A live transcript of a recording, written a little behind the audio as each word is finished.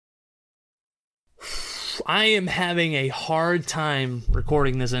I am having a hard time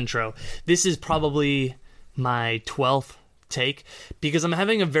recording this intro. This is probably my 12th take because I'm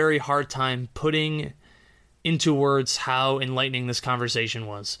having a very hard time putting into words how enlightening this conversation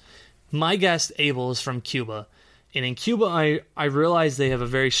was. My guest, Abel, is from Cuba. And in Cuba, I realize they have a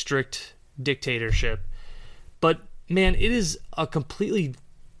very strict dictatorship. But, man, it is a completely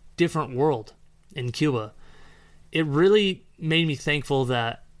different world in Cuba. It really made me thankful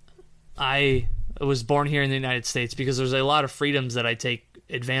that I was born here in the United States because there's a lot of freedoms that I take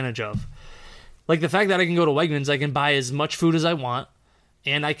advantage of. Like the fact that I can go to Wegmans, I can buy as much food as I want,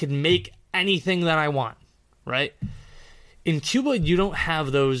 and I can make anything that I want, right? In Cuba, you don't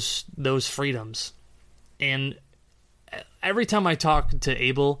have those freedoms. And every time I talk to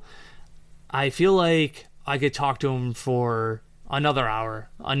Abel, I feel like I could talk to him for another hour.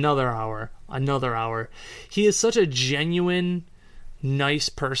 He is such a genuine, nice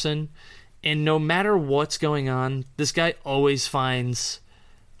person. And no matter what's going on, this guy always finds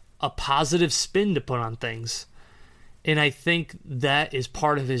a positive spin to put on things. And I think that is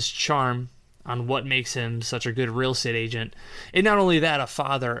part of his charm on what makes him such a good real estate agent. And not only that, a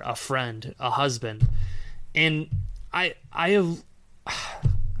father, a friend, a husband. And I'm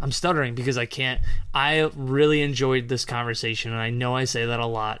stuttering because I really enjoyed this conversation, and I know I say that a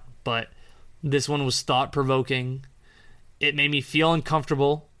lot, but this one was thought-provoking. It made me feel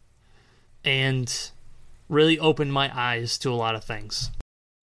uncomfortable and really opened my eyes to a lot of things.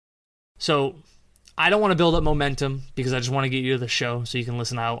 So I don't want to build up momentum because I just want to get you to the show so you can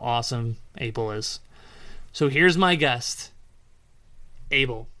listen to how awesome Abel is. So here's my guest,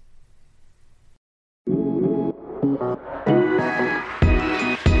 Abel.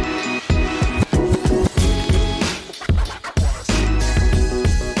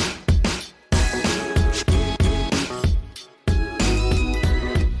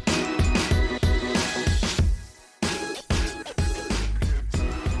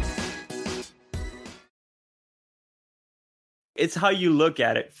 It's how you look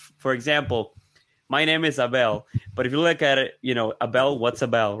at it. For example, my name is Abel, but if you look at it, Abel, what's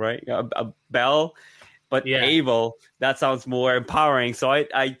Abel, right? Abel, but yeah. Abel, that sounds more empowering. So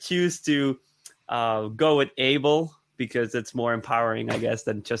I choose to go with Abel because it's more empowering, I guess,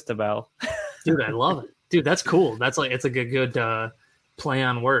 than just Abel. Dude, I love it. Dude, that's cool. That's it's a good play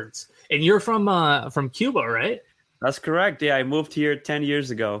on words. And you're from Cuba, right? That's correct. Yeah, I moved here 10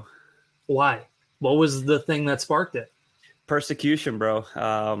 years ago. Why? What was the thing that sparked it? Persecution, bro.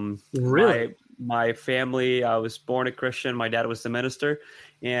 Really? My family, I was born a Christian. My dad was the minister,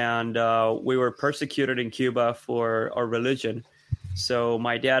 and we were persecuted in Cuba for our religion. So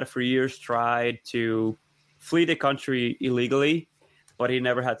my dad for years tried to flee the country illegally, but he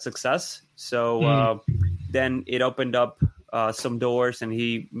never had success. So then it opened up some doors, and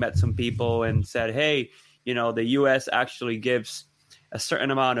he met some people and said, hey, the U.S. actually gives a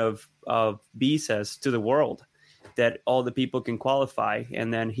certain amount of visas to the world that all the people can qualify.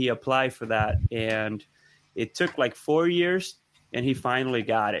 And then he applied for that, and it took like 4 years, and he finally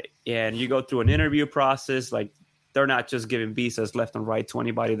got it. And you go through an interview process. Like, they're not just giving visas left and right to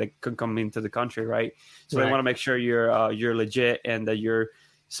anybody that could come into the country, right? So They want to make sure you're legit and that you're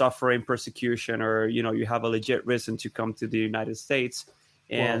suffering persecution, or you have a legit reason to come to the United States.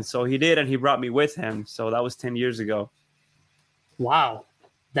 And So he did, and he brought me with him. So that was 10 years ago. Wow.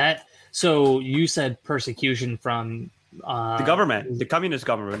 So you said persecution from the government, the communist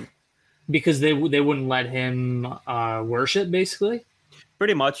government, because they wouldn't let him worship, basically.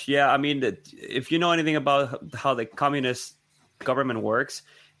 Pretty much, yeah. I mean, if you know anything about how the communist government works,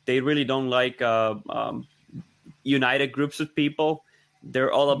 they really don't like united groups of people.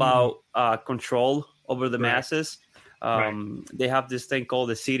 They're all about control over the masses. They have this thing called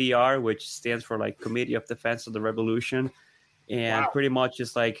the CDR, which stands for like Committee of Defense of the Revolution. And pretty much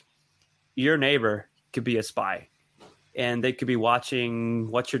it's like your neighbor could be a spy, and they could be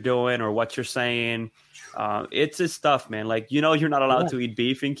watching what you're doing or what you're saying. It's this stuff, man. Like, you're not allowed to eat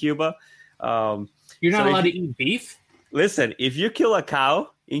beef in Cuba. You're not allowed to eat beef? Listen, if you kill a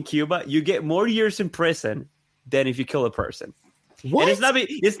cow in Cuba, you get more years in prison than if you kill a person. What? And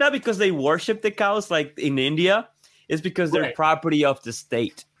it's not because they worship the cows like in India. It's because they're property of the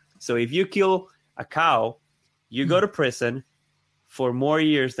state. So if you kill a cow, you go to prison for more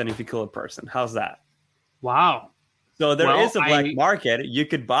years than if you kill a person. How's that? Wow. So there is a black market. You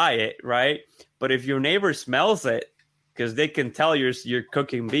could buy it, right? But if your neighbor smells it, because they can tell you're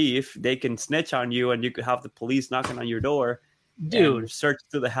cooking beef, they can snitch on you, and you could have the police knocking on your door, dude, search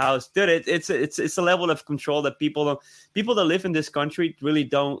through the house, dude. It's a level of control that people that live in this country really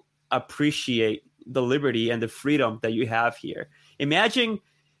don't appreciate the liberty and the freedom that you have here. Imagine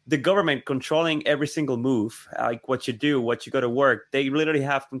the government controlling every single move, like what you do, what you go to work. They literally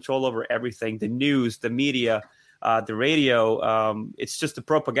have control over everything: the news, the media, the radio. It's just the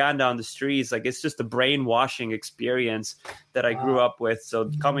propaganda on the streets. Like, it's just a brainwashing experience that I grew up with.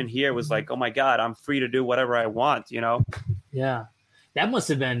 So coming here was like, oh my God, I'm free to do whatever I want, you know? Yeah. That must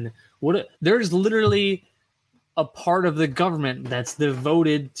have been there's literally a part of the government that's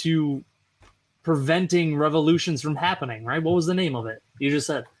devoted to preventing revolutions from happening, right? What was the name of it? You just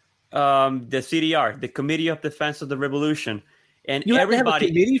said the CDR, the Committee of Defense of the Revolution, and you everybody have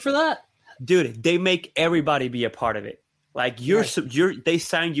a committee for that, dude. They make everybody be a part of it. Like, they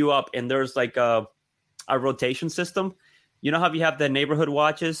sign you up, and there's like a rotation system. You know how you have the neighborhood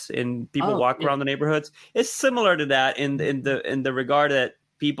watches and people walk around the neighborhoods? It's similar to that in the regard that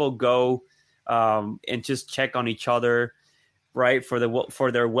people go and just check on each other, right, for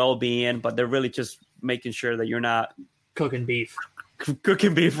their well-being, but they're really just making sure that you're not cooking beef,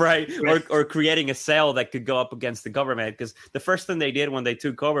 right? Or creating a sale that could go up against the government. Because the first thing they did when they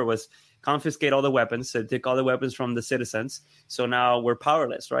took over was confiscate all the weapons, so take all the weapons from the citizens. So now we're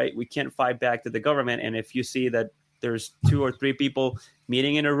powerless, right? We can't fight back to the government. And if you see that there's 2 or 3 people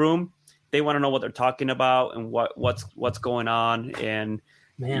meeting in a room, they want to know what they're talking about and what's going on. And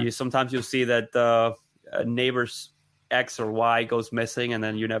sometimes you'll see that the neighbor's X or Y goes missing, and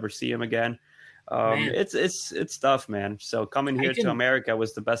then you never see him again. It's tough, man. So coming here to America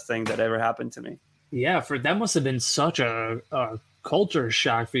was the best thing that ever happened to me. Yeah, that must have been such a culture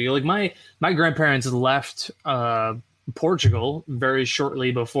shock for you. Like my grandparents left Portugal very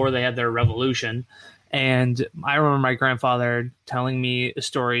shortly before they had their revolution. And I remember my grandfather telling me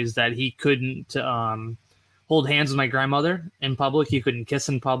stories that he couldn't hold hands with my grandmother in public. He couldn't kiss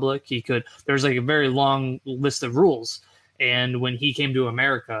in public. There's like a very long list of rules. And when he came to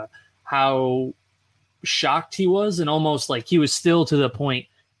America, how shocked he was, and almost like he was still to the point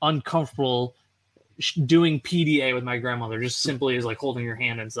uncomfortable doing PDA with my grandmother, just simply as like holding your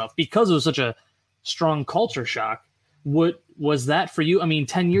hand and stuff, because it was such a strong culture shock. What was that for you? I mean,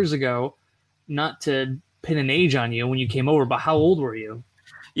 10 years ago, not to pin an age on you when you came over, but how old were you?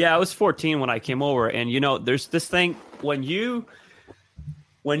 Yeah, I was 14 when I came over. And, there's this thing when you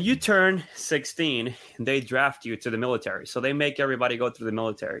turn 16, they draft you to the military. So they make everybody go through the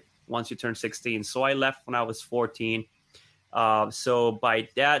military once you turn 16. So I left when I was 14. So by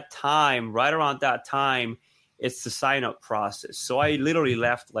that time, right around that time, it's the sign-up process. So I literally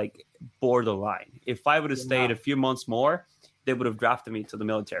left like borderline. If I would have stayed a few months more, they would have drafted me to the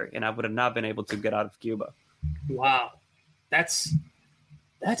military, and I would have not been able to get out of Cuba. Wow. That's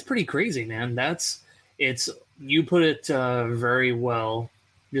pretty crazy, man. You put it very well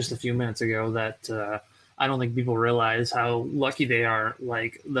just a few minutes ago that I don't think people realize how lucky they are.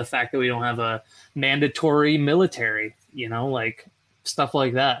 Like the fact that we don't have a mandatory military, like stuff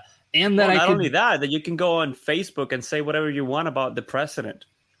like that. And that not only that you can go on Facebook and say whatever you want about the president.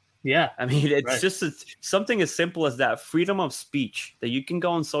 Yeah. I mean, it's just something as simple as that, freedom of speech, that you can go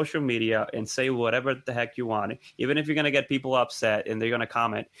on social media and say whatever the heck you want, even if you're going to get people upset and they're going to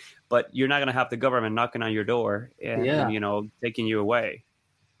comment, but you're not going to have the government knocking on your door and taking you away.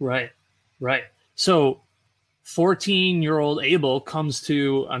 Right. So 14-year-old Abel comes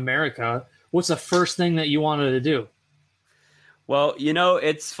to America. What's the first thing that you wanted to do? Well,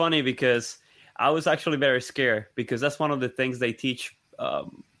 it's funny because I was actually very scared, because that's one of the things they teach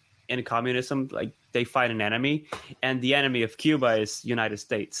in communism. Like, they find an enemy, and the enemy of Cuba is United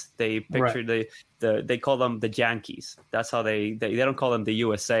States. They picture they call them the Yankees. That's how they don't call them the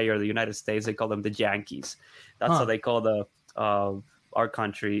USA or the United States. They call them the Yankees. That's how they call our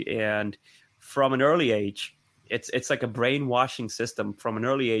country. And from an early age, it's like a brainwashing system. From an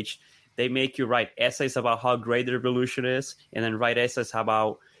early age, they make you write essays about how great the revolution is, and then write essays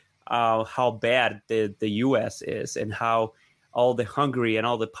about how bad the U.S. is, and how all the hunger and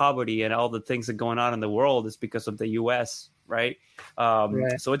all the poverty and all the things that are going on in the world is because of the U.S., right?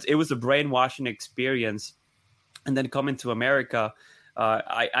 So it was a brainwashing experience. And then coming to America,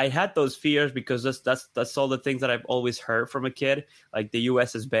 I had those fears because that's all the things that I've always heard from a kid. Like, the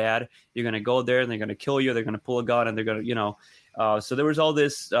U.S. is bad. You're going to go there and they're going to kill you. They're going to pull a gun and they're going to, so there was all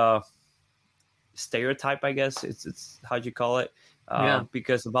this stereotype, I guess. It's how'd you call it?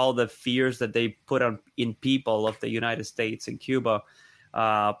 Because of all the fears that they put in people of the United States and Cuba.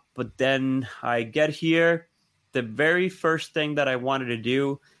 But then I get here, the very first thing that I wanted to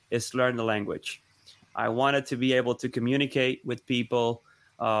do is learn the language. I wanted to be able to communicate with people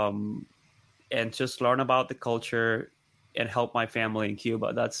and just learn about the culture and help my family in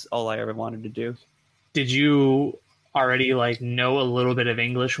Cuba. That's all I ever wanted to do. Did you already know a little bit of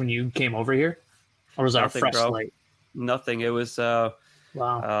English when you came over here? Or was that a fresh slate? Nothing. It was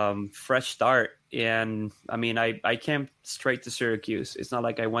Wow. fresh start. And I mean, I came straight to Syracuse. It's not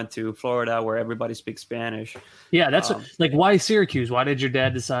like I went to Florida where everybody speaks Spanish. Yeah, that's Um, like, why Syracuse? Why did your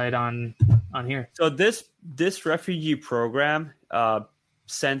dad decide on here? so this refugee program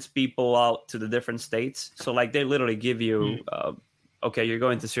sends people out to the different states. So like they literally give you, okay, you're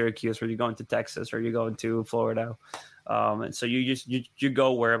going to Syracuse, or you're going to Texas, or you're going to Florida, and so you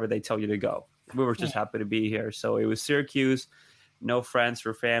go wherever they tell you to go. We were just happy to be here, so it was Syracuse. No friends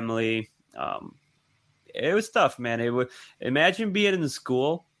or family. It was tough, man. It would imagine being in the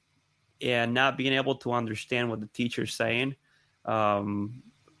school and not being able to understand what the teacher's saying. Or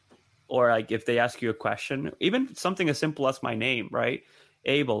like if they ask you a question, even something as simple as my name, right?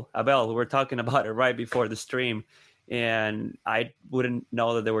 Abel, we were talking about it right before the stream, and I wouldn't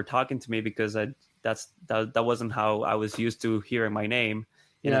know that they were talking to me because that wasn't how I was used to hearing my name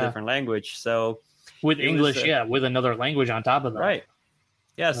in a different language. So with English, with another language on top of that, right?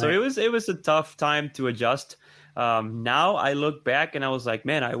 Yeah, so it was a tough time to adjust. Now I look back and I was like,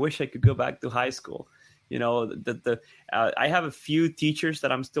 man, I wish I could go back to high school. You know, I have a few teachers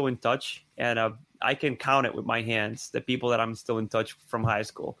that I'm still in touch, and I can count it with my hands, the people that I'm still in touch from high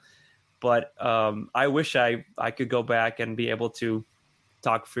school. But I wish I could go back and be able to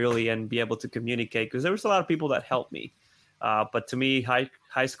talk freely and be able to communicate, because there was a lot of people that helped me. But to me,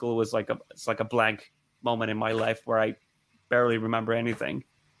 high school was it's like a blank moment in my life where I barely remember anything.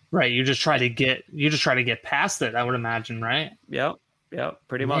 Right. You just try to get past it, I would imagine, right? Yeah,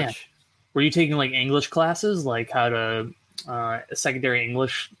 pretty much. Were you taking like English classes, like how to secondary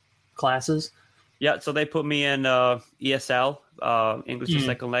English classes? Yeah, so they put me in ESL, English as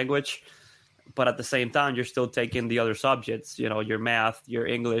Second Language, but at the same time, you're still taking the other subjects. You know, your math, your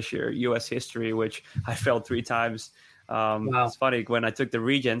English, your U.S. history, which I failed 3 times. Wow. It's funny, when I took the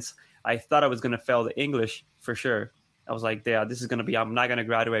Regents, I thought I was going to fail the English for sure. I was like, yeah, this is going to be, I'm not going to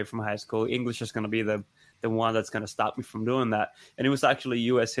graduate from high school. English is going to be the one that's going to stop me from doing that. And it was actually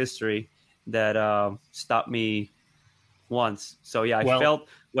U.S. history that stopped me once. So yeah,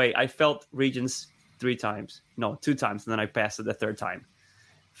 I felt Regents 3 times. No, 2 times. And then I passed it the 3rd time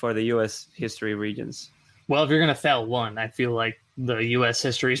for the U.S. history Regents. Well, if you're going to fail one, I feel like the U.S.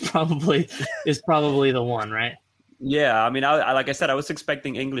 history is probably the one, right? Yeah, I mean, I like I said, I was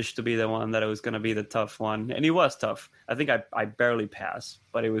expecting English to be the one that it was going to be the tough one, and it was tough. I think I barely passed,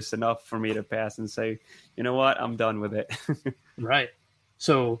 but it was enough for me to pass and say, you know what, I'm done with it. Right.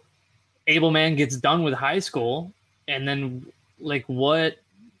 So, Abelman gets done with high school, and then like what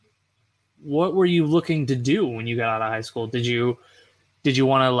were you looking to do when you got out of high school? Did you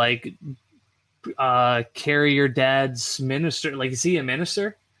want to like carry your dad's minister? Like, is he a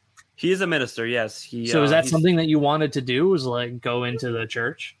minister? He is a minister, yes. So is that something that you wanted to do, was like go into the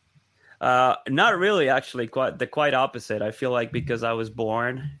church? Not really, actually. Quite opposite. I feel like because I was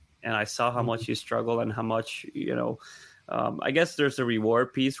born and I saw how much you struggle and how much, I guess there's a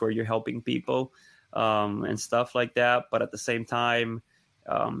reward piece where you're helping people and stuff like that. But at the same time,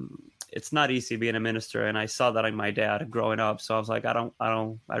 it's not easy being a minister. And I saw that in my dad growing up. So I was like,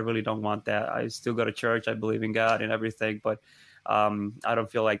 I really don't want that. I still go to church. I believe in God and everything, but I don't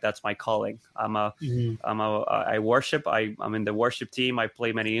feel like that's my calling. I worship. I'm in the worship team. I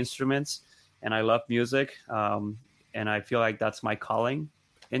play many instruments and I love music. And I feel like that's my calling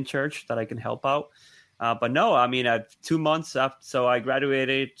in church, that I can help out. But no, I mean, at 2 months after, so I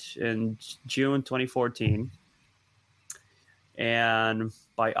graduated in June 2014. And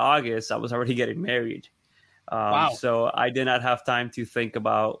by August, I was already getting married. Wow. So I did not have time to think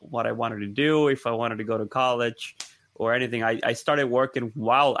about what I wanted to do, if I wanted to go to college or anything. I started working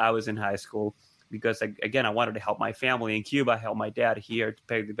while I was in high school because, again, I wanted to help my family in Cuba, help my dad here to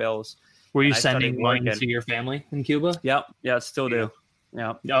pay the bills. Were you sending money to your family in Cuba? Yeah, still do.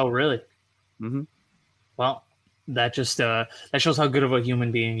 Yeah. Oh, really? Mm-hmm. Well, that just that shows how good of a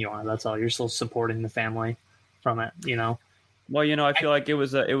human being you are. That's all. You're still supporting the family from it, Well, I feel like it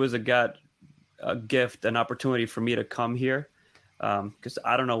was a gift, an opportunity for me to come here, because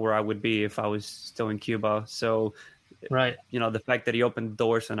I don't know where I would be if I was still in Cuba. So, right, the fact that he opened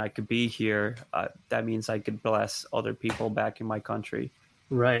doors and I could be here, that means I could bless other people back in my country.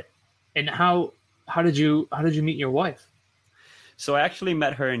 Right. And how did you meet your wife? So I actually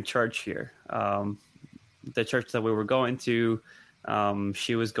met her in church here, the church that we were going to.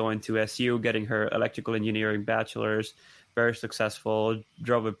 She was going to SU, getting her electrical engineering bachelor's. Very successful,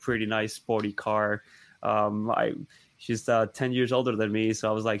 drove a pretty nice sporty car. She's 10 years older than me, so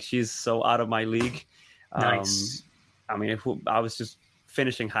I was like, she's so out of my league. Nice. I mean, I was just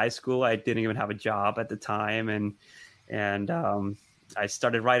finishing high school. I didn't even have a job at the time, and I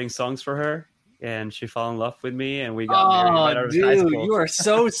started writing songs for her. and she fell in love with me, and we got married right out of high dude, school. you are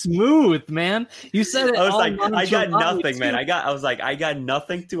so smooth, man. You said it. I was all like, I got nothing, man. too. I got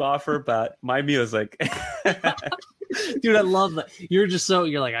nothing to offer but my music. Dude, I love that. You're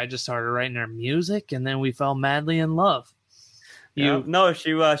like, I just started writing her music, and then we fell madly in love. No,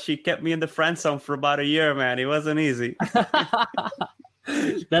 she kept me in the friend zone for about a year, man. It wasn't easy.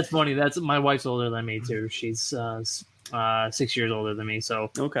 That's funny. That's my wife's older than me too. She's 6 years older than me.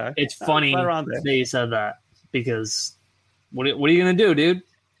 So okay, it's funny that you said that, because what are you gonna do, dude?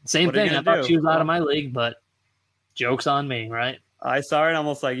 Same thing. I thought she was out of my league, but joke's on me, right? I saw it.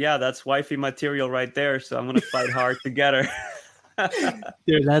 Almost like, yeah, that's wifey material right there. So I'm gonna fight hard to get her.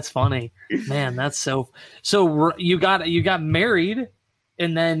 Dude, that's funny, man. That's so you got married,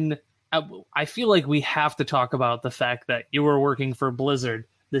 and then I feel like we have to talk about the fact that you were working for Blizzard,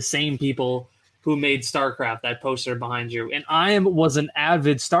 the same people who made StarCraft, that poster behind you. And I was an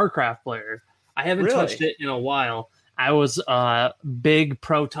avid StarCraft player. I haven't touched it in a while. I was a big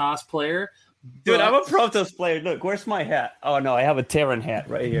Protoss player. Dude, I'm a Protoss player. Look, where's my hat? Oh no, I have a Terran hat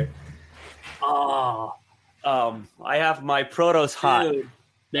right here. Oh, I have my Protoss hat.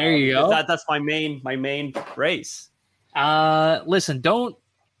 There you go. That's my main race. Listen, don't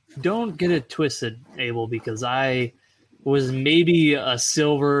get it twisted, Abel, because I was maybe a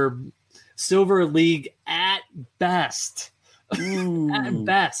silver league at best. At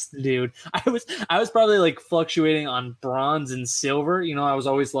best, dude. I was probably like fluctuating on bronze and silver. You know, I was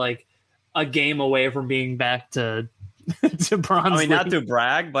always like a game away from being back to bronze. I mean, not to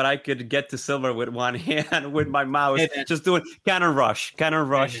brag, but I could get to silver with one hand with my mouse, just doing cannon rush,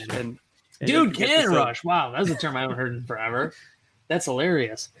 and dude, cannon rush. Wow, that's a term I haven't heard in forever. That's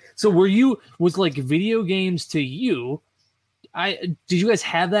hilarious. So was like video games to you? Did you guys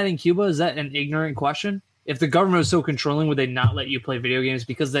have that in Cuba? Is that an ignorant question? If the government was so controlling, would they not let you play video games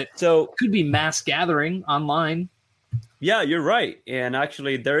because that could be mass gathering online? Yeah, you're right. And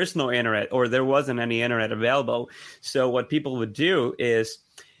actually, there is no internet, or there wasn't any internet available. So what people would do is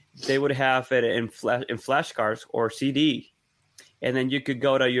they would have it in flashcards or CD, and then you could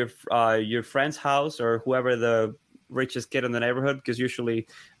go to your friend's house or whoever the richest kid in the neighborhood, because usually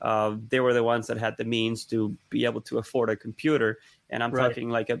they were the ones that had the means to be able to afford a computer. And I'm talking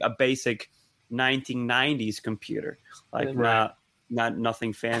like a basic 1990s computer, like not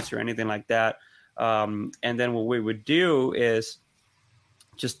nothing fancy or anything like that. And then what we would do is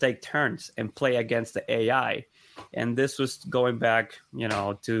just take turns and play against the AI. And this was going back,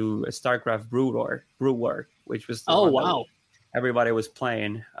 to StarCraft Brood War, which was the one that everybody was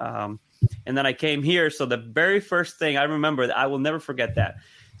playing. And then I came here. So the very first thing I remember, I will never forget that.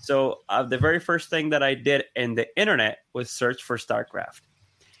 So the very first thing that I did in the internet was search for StarCraft.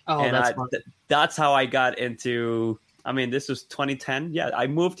 Oh, and that's how I got into. I mean, this was 2010. Yeah, I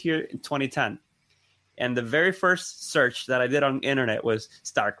moved here in 2010, and the very first search that I did on the internet was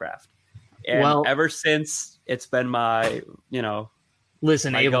StarCraft. And ever since, it's been my,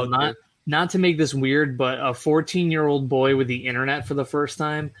 Listen, Abel, not to make this weird, but a 14-year-old boy with the internet for the first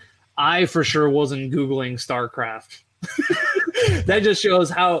time, I for sure wasn't Googling StarCraft. That just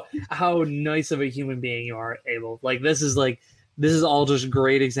shows how nice of a human being you are, Abel. Like, this is all just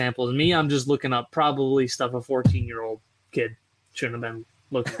great examples. Me, I'm just looking up probably stuff a 14-year-old kid shouldn't have been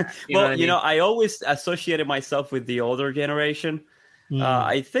looking at. I always associated myself with the older generation.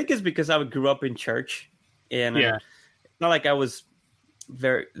 I think it's because I grew up in church, and it's not like I was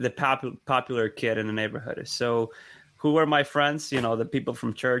the popular kid in the neighborhood. So who were my friends? The people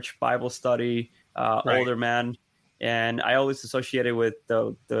from church, Bible study, older men. And I always associated with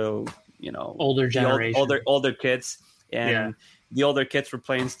the older generation, older kids. And the older kids were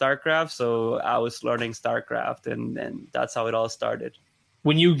playing StarCraft, so I was learning StarCraft, and that's how it all started.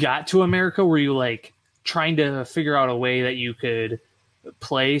 When you got to America, were you like trying to figure out a way that you could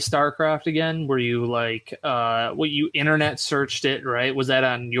play StarCraft again? Were you like, you internet searched it, right? Was that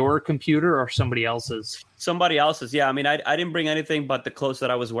on your computer or somebody else's? Somebody else's, yeah. I mean, I didn't bring anything but the clothes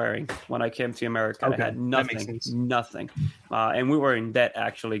that I was wearing when I came to America. Okay. I had nothing. And we were in debt,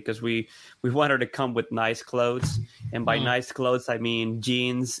 actually, because we wanted to come with nice clothes. And by nice clothes, I mean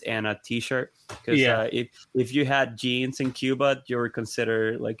jeans and a T-shirt. Because if you had jeans in Cuba, you were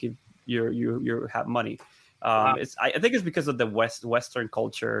considered like if you have money. I think it's because of the Western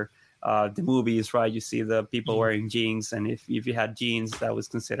culture, the movies, right? You see the people wearing jeans, and if you had jeans, that was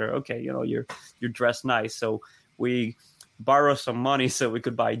considered okay. You're dressed nice. So we borrowed some money so we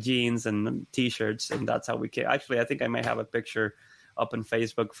could buy jeans and T-shirts, and that's how we came. Actually, I think I may have a picture up on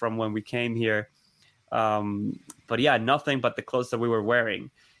Facebook from when we came here. But yeah, nothing but the clothes that we were wearing.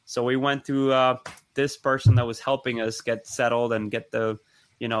 So we went to this person that was helping us get settled and get the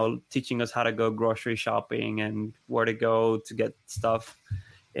teaching us how to go grocery shopping and where to go to get stuff.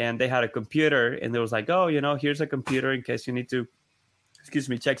 And they had a computer, and they was like, oh, here's a computer in case you need to,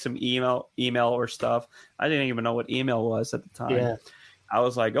 check some email or stuff. I didn't even know what email was at the time. Yeah. I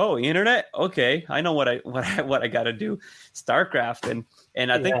was like, oh, internet? Okay, I know what I got to do. StarCraft,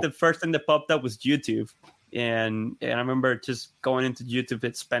 and I think the first thing that popped up was YouTube, and I remember just going into YouTube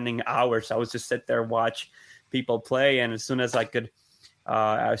and spending hours. I would just sit there, watch people play, and as soon as I could,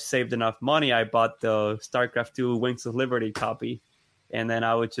 I saved enough money, I bought the StarCraft 2 Wings of Liberty copy, and then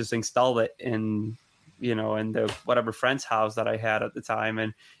I would just install it in the whatever friend's house that I had at the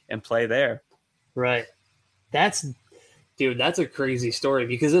time and play there. Right. That's a crazy story,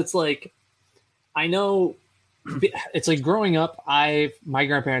 because it's like, I know it's like growing up, my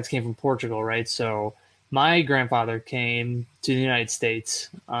grandparents came from Portugal, right? So my grandfather came to the United States.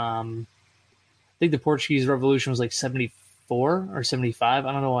 I think the Portuguese Revolution was like 74 or 75.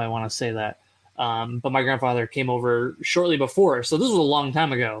 I don't know why I want to say that. But my grandfather came over shortly before. So this was a long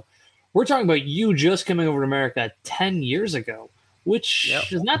time ago. We're talking about you just coming over to America 10 years ago, which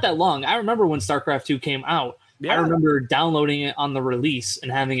is not that long. I remember when StarCraft 2 came out. Yeah. I remember downloading it on the release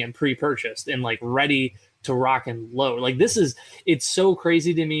and having it pre-purchased and like ready to rock and load. Like it's so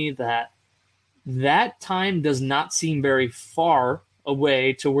crazy to me that time does not seem very far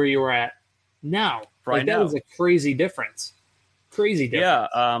away to where you are at now. Right now. That was a crazy difference. Crazy difference.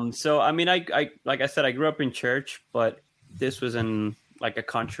 Yeah. So, I mean, I like I said, I grew up in church, but this was in like a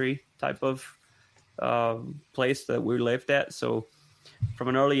country type of place that we lived at. So from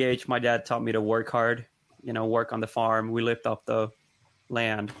an early age, my dad taught me to work hard, work on the farm. We lived off the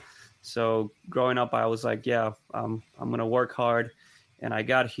land. So growing up, I was like, I'm going to work hard. And I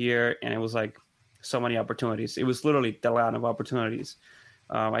got here, and it was like so many opportunities. It was literally the land of opportunities.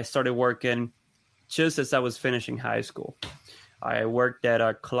 I started working just as I was finishing high school. I worked at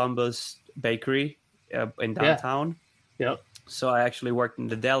a Columbus bakery in downtown. Yeah. Yep. So I actually worked in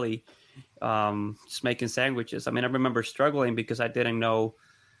the deli, just making sandwiches. I mean, I remember struggling because I didn't know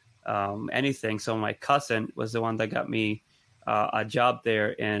anything. So my cousin was the one that got me a job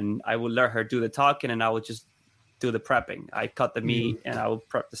there, and I would let her do the talking, and I would just do the prepping. I cut the meat, and I would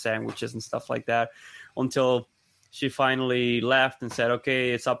prep the sandwiches and stuff like that until she finally left and said,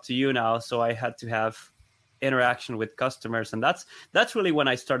 okay, it's up to you now. So I had to have interaction with customers, and that's really when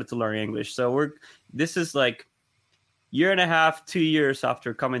I started to learn English. So this is like 1.5, 2 years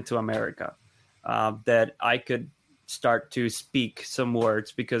after coming to America, that I could start to speak some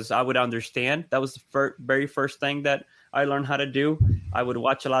words, because I would understand. That was the very first thing that I learned how to do. I would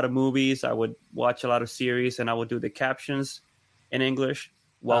watch a lot of movies, I would watch a lot of series, and I would do the captions in English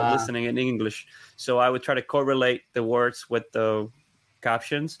while listening in English. So I would try to correlate the words with the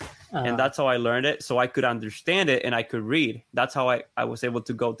captions, and that's how I learned it. So I could understand it and I could read. That's how I was able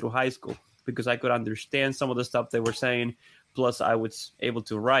to go through high school, because I could understand some of the stuff they were saying. Plus I was able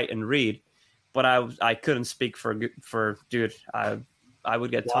to write and read, but I couldn't speak for dude. I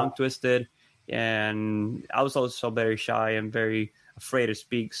would get tongue twisted, and I was also very shy and very afraid to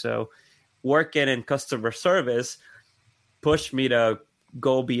speak. So working in customer service pushed me to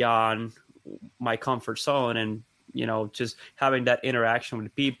go beyond my comfort zone, and just having that interaction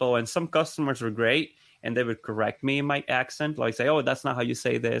with people. And some customers were great, and they would correct me in my accent, like say, oh, that's not how you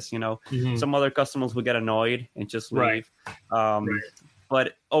say this. Some other customers would get annoyed and just leave. Right.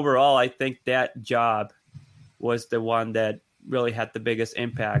 But overall, I think that job was the one that really had the biggest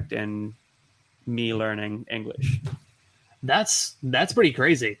impact in me learning English. That's pretty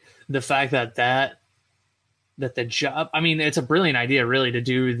crazy. The fact that the job, I mean, it's a brilliant idea, really, to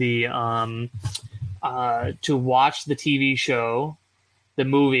do the to watch the TV show, the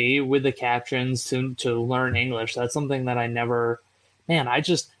movie with the captions to learn English. That's something that I never,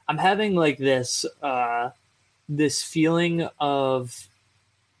 I'm having like this feeling of,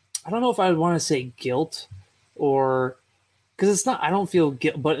 I don't know if I want to say guilt, or because it's not, I don't feel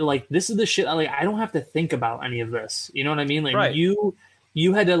guilt, but like this is the shit. I don't have to think about any of this. You know what I mean? Like right.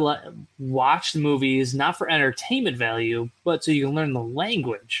 You had to watch the movies, not for entertainment value, but so you can learn the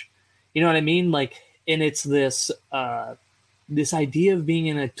language. You know what I mean? Like, and it's this idea of being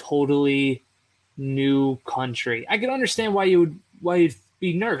in a totally new country. I can understand why you'd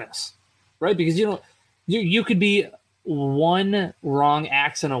be nervous, right? Because you could be one wrong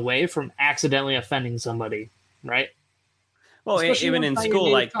accent away from accidentally offending somebody, right? Well, especially even in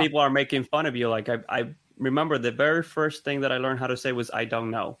school, like people are making fun of you. Like I remember the very first thing that I learned how to say was "I don't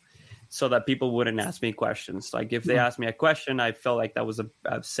know," so that people wouldn't ask me questions. Like if they asked me a question, I felt like that was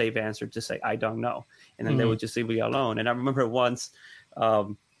a safe answer to say "I don't know," and then they would just leave me alone. And I remember once, I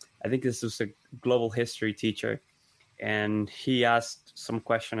think this was a global history teacher, and he asked some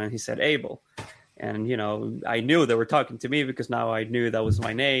question, and he said Abel. And, I knew they were talking to me because now I knew that was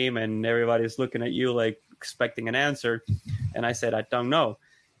my name, and everybody's looking at you like expecting an answer. And I said, I don't know.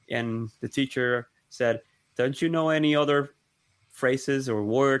 And the teacher said, don't you know any other phrases or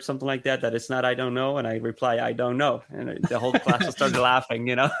words, something like that it's not I don't know? And I reply, I don't know. And the whole class started laughing,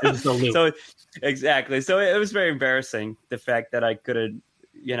 So exactly. So it was very embarrassing, the fact that I couldn't,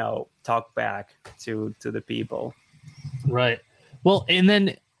 talk back to the people. Right. Well,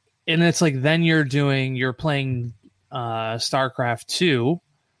 and it's like, then you're playing StarCraft 2,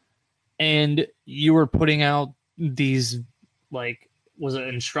 and you were putting out these, like, was it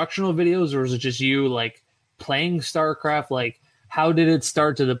instructional videos, or was it just you like playing StarCraft? Like, how did it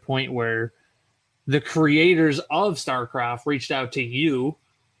start to the point where the creators of StarCraft reached out to you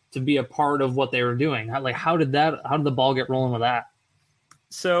to be a part of what they were doing? How did the ball get rolling with that?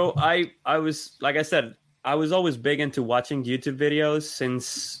 So I was, like I said, I was always big into watching YouTube videos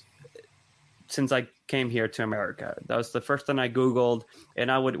since I came here to America. That was the first thing I Googled,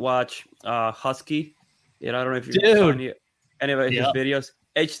 and I would watch Husky. I don't know if you saw any of his videos.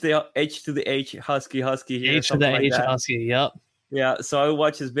 H to the H Husky here. H to the H Husky. Yep. Yeah. So I would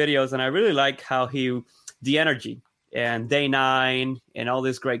watch his videos, and I really like how the energy and Day 9 and all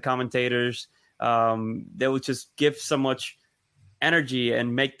these great commentators, they would just give so much energy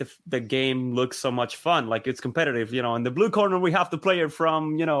and make the game look so much fun. Like, it's competitive. In the blue corner we have the player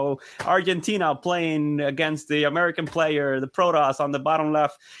from Argentina playing against the American player, the Protoss, on the bottom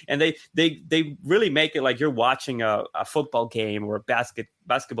left, and they really make it like you're watching a football game or a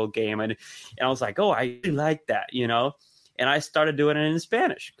basketball game. And I was like, oh, I really like that. And I started doing it in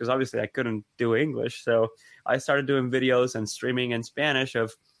Spanish because obviously I couldn't do English, so I started doing videos and streaming in Spanish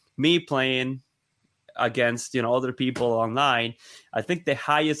of me playing against other people online. I think the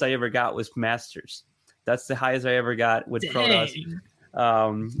highest I ever got was Masters. That's the highest I ever got with Protoss.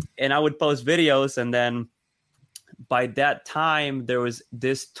 And I would post videos, and then by that time there was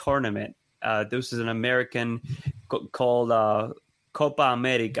this tournament. This is an American called Copa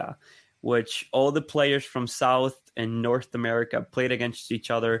America, which all the players from South and North America played against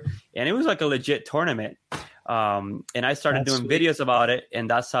each other, and it was like a legit tournament. And I started doing videos about it, and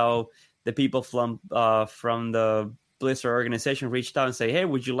that's how the people from the Blizzard organization reached out and say, "Hey,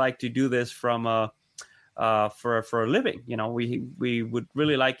 would you like to do this for a living? We would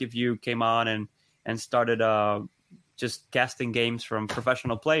really like if you came on and started just casting games from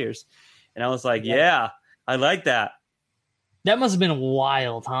professional players." And I was like, "Yeah, I like that." That must have been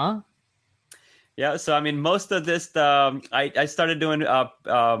wild, huh? Yeah. So I mean, most of this, I started doing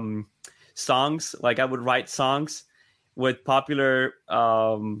songs. Like, I would write songs with popular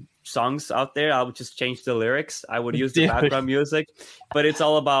songs out there. I would just change the lyrics. I would use the background music, but it's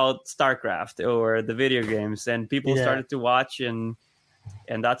all about StarCraft or the video games, and people started to watch, and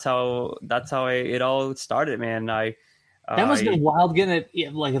that's how it all started, man. That must have been wild, getting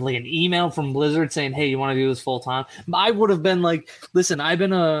it like an email from Blizzard saying, "Hey, you want to do this full time?" I would have been like, "Listen, I've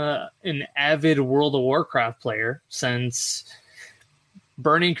been an avid World of Warcraft player since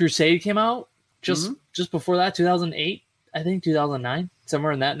Burning Crusade came out, just before that, 2008, I think 2009,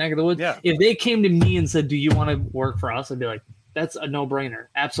 somewhere in that neck of the woods." Yeah. If they came to me and said, "Do you want to work for us?" I'd be like, "That's a no-brainer.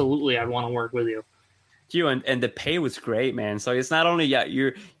 Absolutely, I'd want to work with you." And the pay was great, man. So it's not only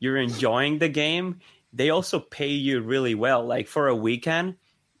you're enjoying the game, they also pay you really well. Like, for a weekend,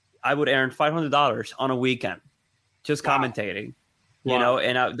 I would earn $500 on a weekend just commentating.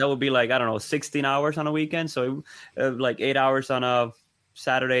 And that would be like, I don't know, 16 hours on a weekend. So like 8 hours on a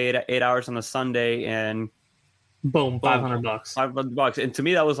Saturday, 8 hours on a Sunday, and boom, $500. $500. And to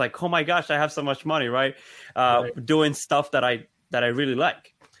me, that was like, oh my gosh, I have so much money, right? Doing stuff that I really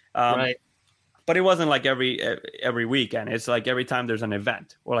like. Right. But it wasn't like every weekend. It's like every time there's an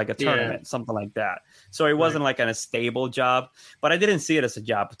event or like a tournament, something like that. So it wasn't like a stable job, but I didn't see it as a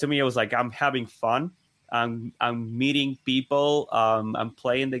job. To me, it was like, I'm having fun. I'm meeting people. I'm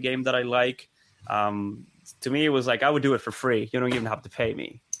playing the game that I like. To me, it was like, I would do it for free. You don't even have to pay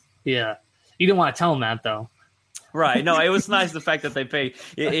me. Yeah. You didn't want to tell them that, though. Right. No, it was nice, the fact that they paid.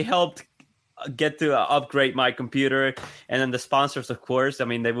 It helped get to upgrade my computer. And then the sponsors, of course, I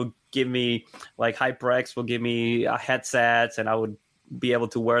mean, they would give me, like, HyperX will give me headsets, and I would be able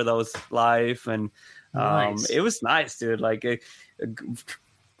to wear those live. And nice. It was nice, dude. Like,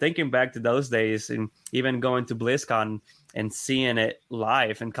 thinking back to those days, and even going to BlizzCon and seeing it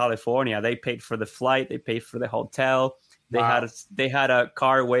live in California, they paid for the flight, they paid for the hotel, they had a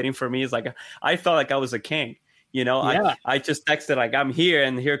car waiting for me. It's like, I felt like I was a king. I just texted, like, I'm here,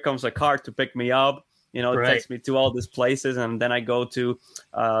 and here comes a car to pick me up. It takes me to all these places, and then I go to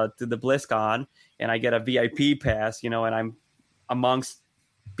the BlizzCon, and I get a VIP pass, and I'm amongst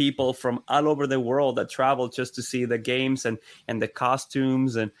people from all over the world that travel just to see the games and the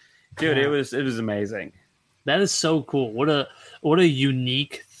costumes, and dude, it was amazing. That is so cool. What a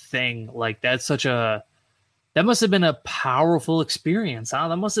unique thing. Like that must have been a powerful experience. Huh?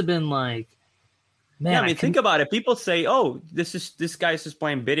 That must have been like, man. Yeah, I mean, think about it. People say, "Oh, this guy's just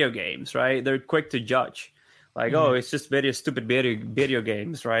playing video games," right? They're quick to judge, like, "Oh, it's just stupid video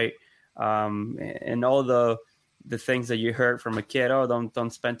games," right? And all the things that you heard from a kid. Oh,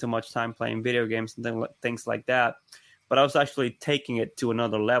 don't spend too much time playing video games and things like that. But I was actually taking it to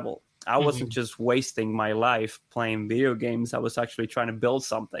another level. I wasn't just wasting my life playing video games. I was actually trying to build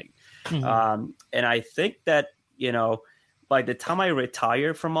something. And I think that, by the time I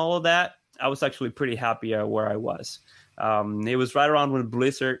retired from all of that, I was actually pretty happy at where I was. It was right around when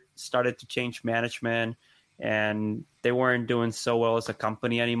Blizzard started to change management, and they weren't doing so well as a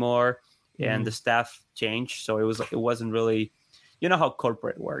company anymore, and the staff changed. So it wasn't really, how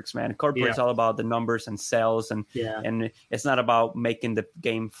corporate works, man. Corporate's all about the numbers and sales, and it's not about making the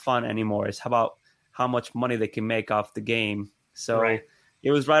game fun anymore. It's about how much money they can make off the game. So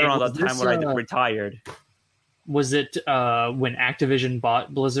it was right around that time when I retired. Was it when Activision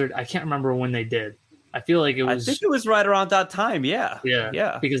bought Blizzard? I can't remember when they did. I feel like it was. I think it was right around that time. Yeah.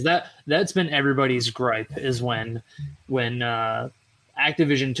 Because that's been everybody's gripe is when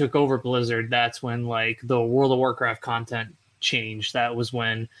Activision took over Blizzard. That's when like the World of Warcraft content changed. That was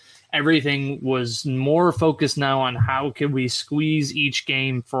when everything was more focused now on how can we squeeze each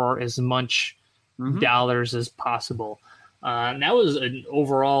game for as much dollars as possible. And that was an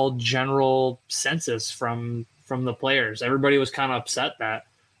overall general census from the players. Everybody was kind of upset that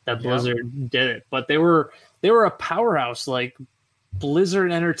Blizzard did it, but they were a powerhouse. Like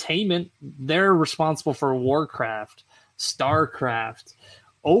Blizzard Entertainment, they're responsible for Warcraft, StarCraft,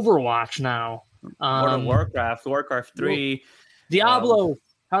 Overwatch now. Warcraft 3, Diablo.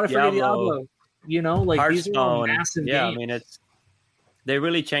 How to forget Diablo? Like Hearthstone. These are all massive games. I mean, they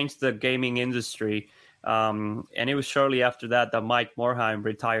really changed the gaming industry. And it was shortly after that Mike Morhaime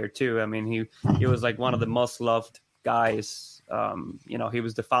retired too. I mean, he was like one of the most loved guys. He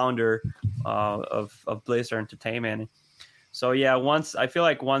was the founder of Blizzard Entertainment. So yeah, once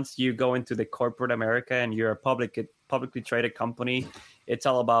you go into the corporate America and you're a publicly traded company, it's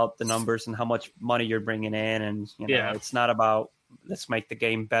all about the numbers and how much money you're bringing in, and it's not about let's make the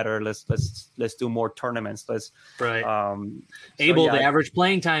game better. Let's do more tournaments. The average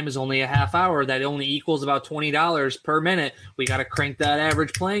playing time is only a half hour. That only equals about $20 per minute. We got to crank that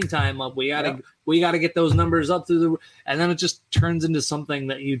average playing time up. We got to get those numbers up and then it just turns into something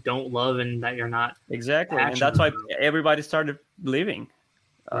that you don't love and that you're not exactly. And that's why everybody started leaving.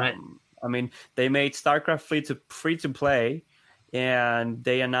 Right. I mean, they made StarCraft free to play, and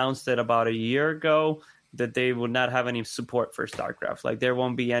they announced it about a year ago that they would not have any support for StarCraft. Like there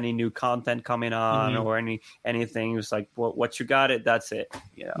won't be any new content coming on or anything. It was like, well, what you got it, that's it.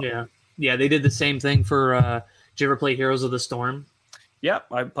 Yeah. They did the same thing for. Did you ever play Heroes of the Storm? Yeah,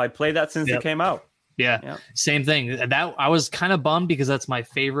 I played that since it came out. Yeah, same thing. That I was kind of bummed because that's my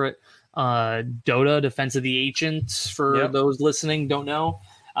favorite Dota, Defense of the Ancients. For those listening, don't know,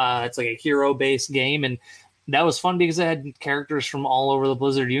 it's like a hero-based game, and that was fun because it had characters from all over the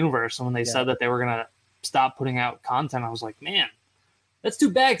Blizzard universe. And when they said that they were gonna stop putting out content, I was like, man, that's too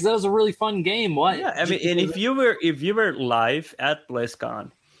bad because that was a really fun game. What? Yeah, I mean, and if you were live at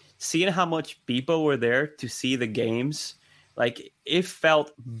BlizzCon, seeing how much people were there to see the games, like it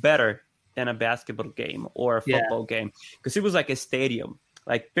felt better than a basketball game or a football game because it was like a stadium.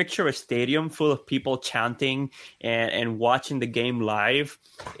 Like picture a stadium full of people chanting and watching the game live.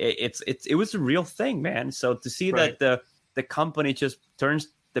 It was a real thing, man. So to see that the company just turns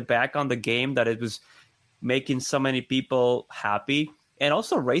the back on the game, that it was making so many people happy and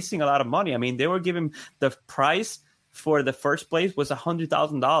also raising a lot of money. I mean, they were giving the prize for the first place was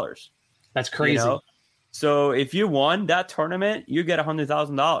 $100,000. That's crazy. So if you won that tournament, you get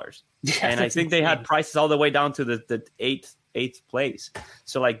 $100,000. And I think they had prices all the way down to the eighth place.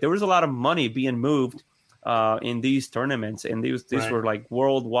 So like there was a lot of money being moved in these tournaments, and these were like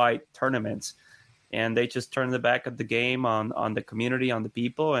worldwide tournaments, and they just turned the back of the game on the community, on the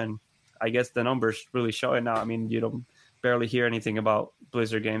people, and I guess the numbers really show it now. I mean, you don't barely hear anything about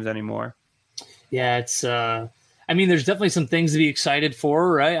Blizzard games anymore. Yeah, it's I mean, there's definitely some things to be excited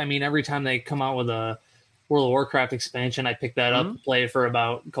for, right? I mean, every time they come out with a World of Warcraft expansion, I pick that up, play it for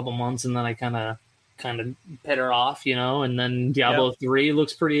about a couple months, and then I kind of petter off, and then Diablo 3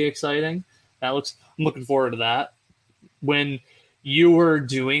 looks pretty exciting. I'm looking forward to that. When you were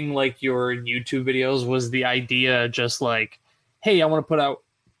doing like your YouTube videos, was the idea just like, hey, I want to put out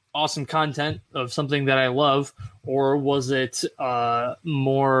awesome content of something that I love, or was it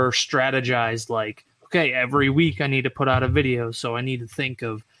more strategized? Like, okay, every week I need to put out a video, so I need to think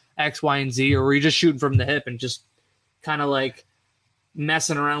of X, Y, and Z, or were you just shooting from the hip and just kind of like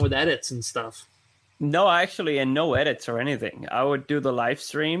messing around with edits and stuff? No, actually, and no edits or anything. I would do the live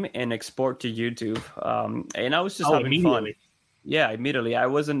stream and export to YouTube, and I was just having fun. Yeah, immediately. I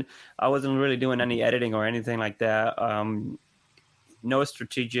wasn't really doing any editing or anything like that. No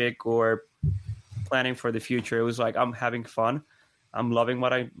strategic or planning for the future. It was like I'm having fun. I'm loving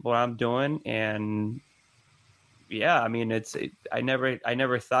what I'm doing, and yeah, I mean, I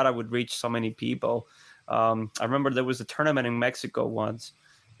never thought I would reach so many people. I remember there was a tournament in Mexico once,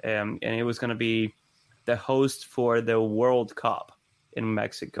 and it was going to be the host for the World Cup in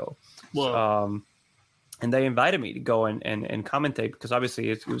Mexico. Whoa. And they invited me to go and commentate, because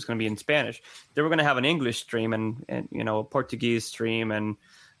obviously it was going to be in Spanish. They were going to have an English stream and a Portuguese stream, and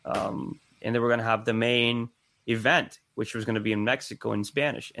they were going to have the main event, which was going to be in Mexico in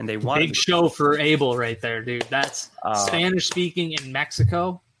Spanish. And they wanted big show for Abel right there, dude. That's Spanish speaking in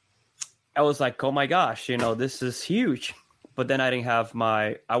Mexico. I was like, oh my gosh, this is huge. But then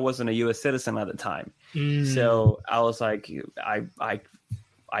I wasn't a U.S. citizen at the time. So I was like,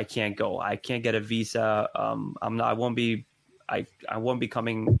 I can't go. I can't get a visa. I won't be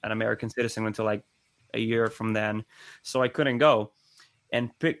becoming an American citizen until like a year from then. So I couldn't go. And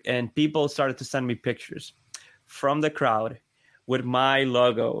people started to send me pictures from the crowd with my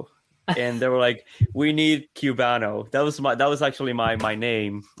logo. And they were like, we need Cubano. That was actually my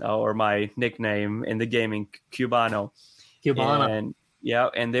name, or my nickname in the gaming, Cubano. And yeah,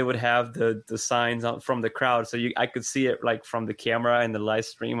 and they would have the signs out from the crowd, so I could see it like from the camera and the live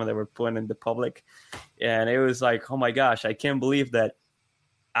stream when they were putting in the public. And it was like, oh my gosh, I can't believe that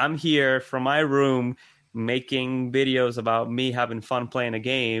I'm here from my room making videos about me having fun playing a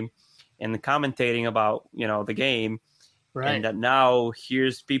game and commentating about the game. Right. And that now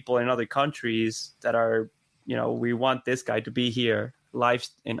here's people in other countries that are, we want this guy to be here live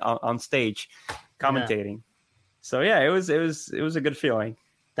on stage commentating. Yeah. So yeah, it was a good feeling.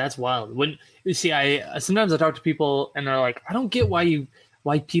 That's wild. When you see, sometimes I talk to people and they're like, I don't get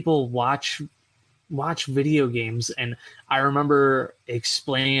why people watch video games. And I remember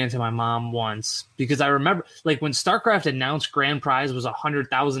explaining it to my mom once, because I remember like when StarCraft announced grand prize was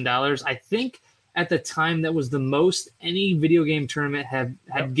 $100,000. I think at the time that was the most any video game tournament had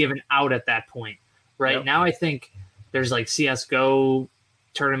given out at that point. Right. Yep. Now I think there's like CS:GO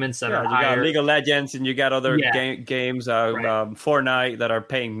tournaments that are higher. You got League of Legends, and you got other games, Fortnite, that are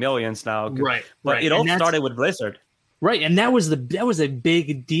paying millions now. Right. But it all started with Blizzard. Right. And that was a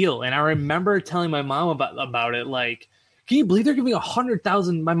big deal. And I remember telling my mom about it. Like, can you believe they're giving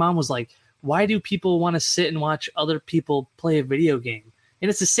 100,000? My mom was like, why do people want to sit and watch other people play a video game? And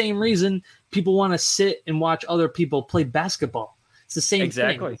it's the same reason people want to sit and watch other people play basketball. It's the same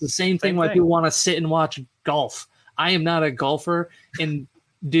thing. It's the same thing why people want to sit and watch golf. I am not a golfer, and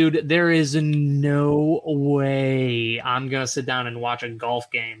dude, there is no way I'm going to sit down and watch a golf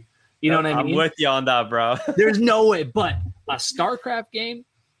game. You know what I mean? I'm with you on that, bro. There's no way. But a StarCraft game,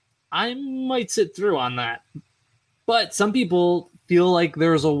 I might sit through on that. But some people feel like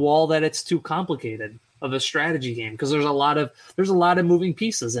there's a wall that it's too complicated of a strategy game, because there's a lot of moving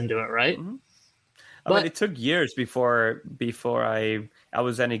pieces into it, right? Mm-hmm. I mean, it took years before I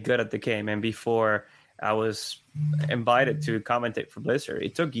was any good at the game, and before I was invited to commentate for Blizzard.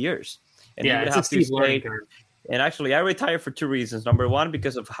 It took years. And you would have to stay. And actually, I retired for two reasons. Number one,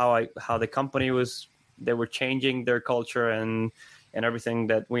 because of how the company they were changing their culture and everything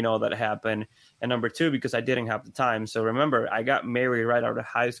that we know that happened. And number two, because I didn't have the time. So remember, I got married right out of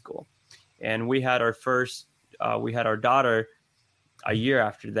high school, and we had our daughter a year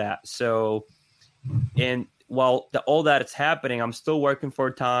after that. So, and while all that is happening, I'm still working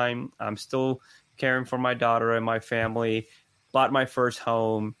full time. I'm still caring for my daughter and my family, bought my first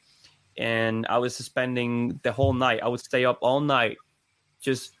home, and I was spending the whole night. I would stay up all night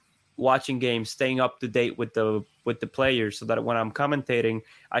just watching games, staying up to date with the players, so that when I'm commentating,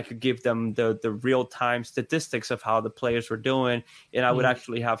 I could give them the real-time statistics of how the players were doing, and I would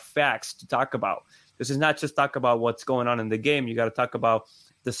actually have facts to talk about. This is not just talk about what's going on in the game. You got to talk about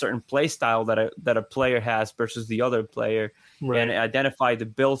the certain play style that a player has versus the other player, and identify the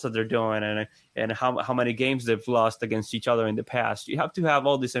builds that they're doing, and how many games they've lost against each other in the past. You have to have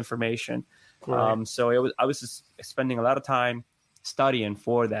all this information. So I was just spending a lot of time studying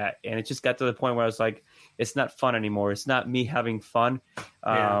for that, and it just got to the point where I was like, it's not fun anymore. It's not me having fun.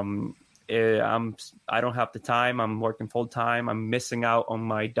 I don't have the time. I'm working full time. I'm missing out on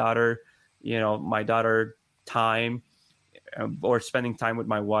my daughter time. or spending time with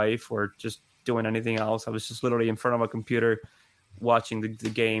my wife or just doing anything else. I was just literally in front of a computer watching the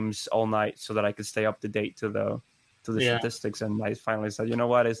games all night so that I could stay up to date to the statistics. And I finally said, you know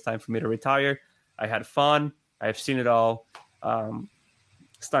what, it's time for me to retire. I had fun. I've seen it all.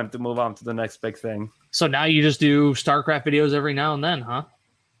 It's time to move on to the next big thing. So now you just do StarCraft videos every now and then, huh?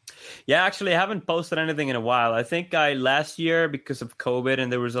 Yeah, actually, I haven't posted anything in a while. I think last year, because of COVID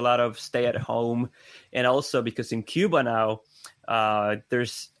and there was a lot of stay at home, and also because in Cuba now,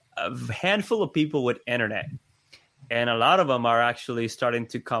 there's a handful of people with internet, and a lot of them are actually starting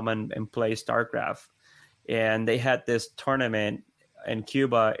to come and play StarCraft. And they had this tournament in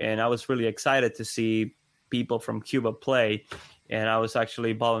Cuba, and I was really excited to see people from Cuba play. And I was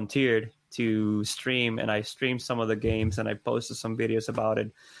actually volunteered to stream, and I streamed some of the games, and I posted some videos about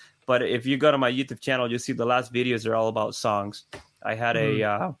it. But if you go to my YouTube channel, you'll see the last videos are all about songs. I had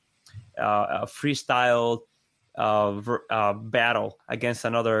a freestyle battle against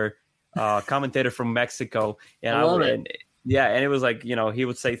another commentator from Mexico, and and it was like, you know, he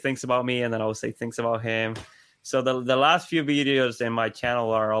would say things about me, and then I would say things about him. So the last few videos in my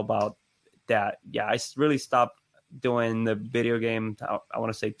channel are all about that. Yeah, I really stopped doing the video game. I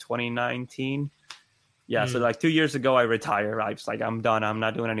want to say 2019. Yeah, so like 2 years ago, I retired. I was like, I'm done. I'm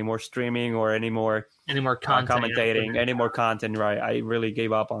not doing any more streaming or any more content, commentating, any more content. Right, I really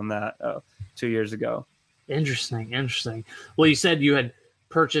gave up on that 2 years ago. Interesting. Well, you said you had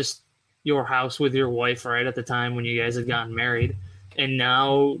purchased your house with your wife right at the time when you guys had gotten married, and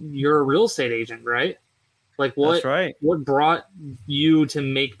now you're a real estate agent, right? Like what? That's right. What brought you to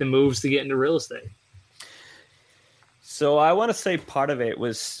make the moves to get into real estate? So I want to say part of it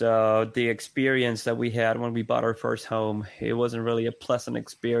was the experience that we had when we bought our first home. It wasn't really a pleasant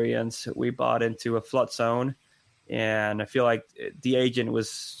experience. We bought into a flood zone, and I feel like the agent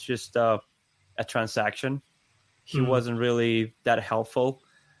was just a transaction. He wasn't really that helpful.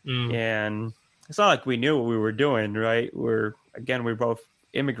 And it's not like we knew what we were doing, right? We're both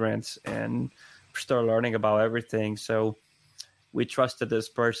immigrants and we're still learning about everything. So we trusted this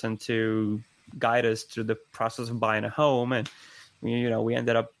person to guide us through the process of buying a home. And, you know, we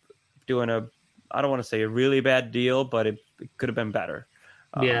ended up doing I don't want to say a really bad deal, but it could have been better.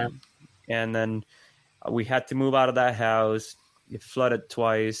 Yeah. And then we had to move out of that house. It flooded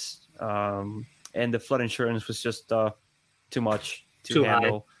twice. And the flood insurance was just too much to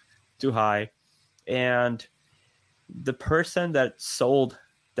handle. Too high. And the person that sold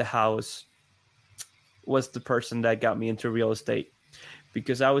the house was the person that got me into real estate,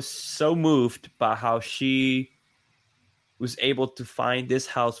 because I was so moved by how she was able to find this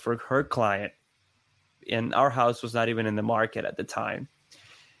house for her client. And our house was not even in the market at the time.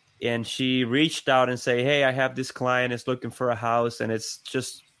 And she reached out and said, hey, I have this client is looking for a house, and it's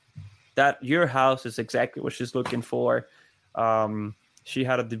just that your house is exactly what she's looking for. She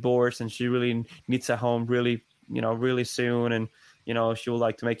had a divorce and she really needs a home really soon. And, you know, she would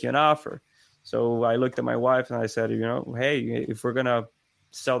like to make you an offer. So I looked at my wife and I said, you know, hey, if we're going to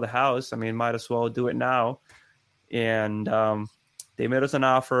sell the house, I mean, might as well do it now. And they made us an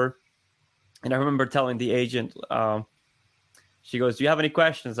offer. And I remember telling the agent, she goes, do you have any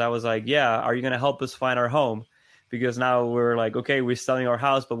questions? I was like, yeah. Are you going to help us find our home? Because now we're like, okay, we're selling our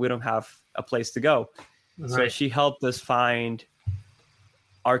house, but we don't have a place to go. Right. So she helped us find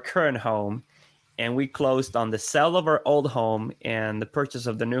our current home, and we closed on the sale of our old home and the purchase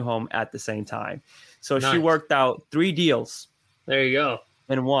of the new home at the same time. So Nice. She worked out 3 deals. There you go.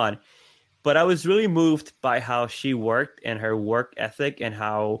 In one. But I was really moved by how she worked and her work ethic and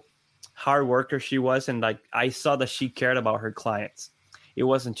how hard worker she was. And like, I saw that she cared about her clients. It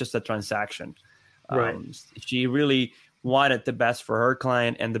wasn't just a transaction. Right. She really wanted the best for her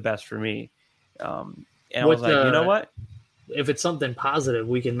client and the best for me. And I was like, you know what? If it's something positive,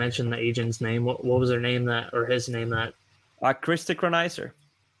 we can mention the agent's name. What was her name his name that? Christy Kronizer.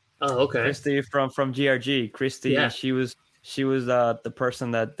 Oh, okay. Christy from GRG. Christy, yeah. She was the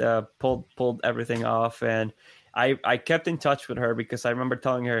person that pulled everything off. And I kept in touch with her because I remember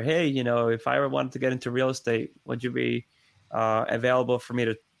telling her, hey, you know, if I ever wanted to get into real estate, would you be available for me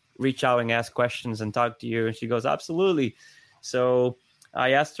to reach out and ask questions and talk to you? And she goes, absolutely. So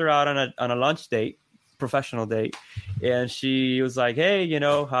I asked her out on a lunch date, professional date, and she was like, hey, you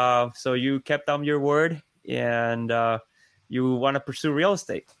know, so you kept on your word and you want to pursue real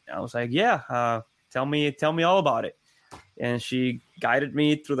estate? And I was like, yeah, tell me all about it. And she guided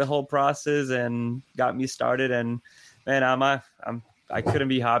me through the whole process and got me started. And man, I couldn't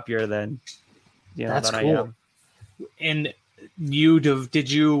be happier than That's than cool. I am. And did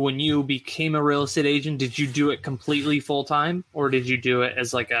you when you became a real estate agent, did you do it completely full time, or did you do it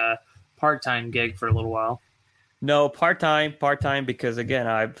as like a part-time gig for a little while? No, part time because again,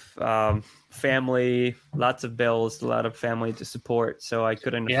 I've family, lots of bills, a lot of family to support, so I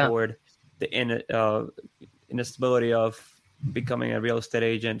couldn't Yeah. afford the instability of becoming a real estate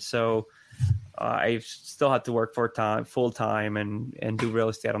agent. So I still had to work full time, and do real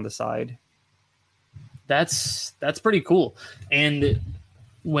estate on the side. That's pretty cool. And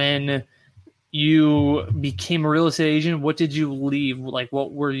when you became a real estate agent, what did you leave? Like,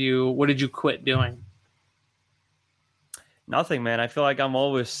 what did you quit doing? Nothing, man. I feel like I'm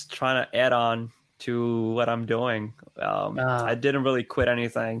always trying to add on to what I'm doing. Uh, I didn't really quit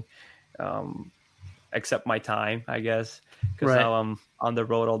anything, um, except my time, I guess, because right. now I'm on the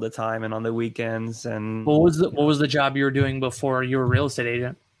road all the time and on the weekends, and What was the job you were doing before you were a real estate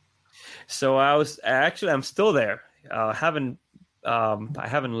agent? so I'm still there. I haven't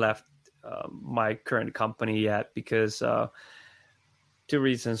left my current company yet because two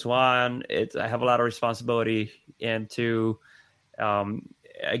reasons. One, I have a lot of responsibility, and two, um,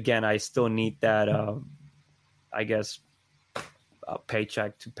 again, I still need that, I guess,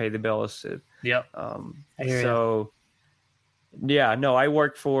 paycheck to pay the bills. Yep. I hear you. So yeah, no, I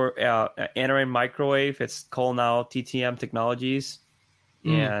work for Anaren Microwave. It's called now TTM Technologies,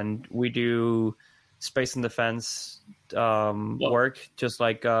 and we do space and defense work, just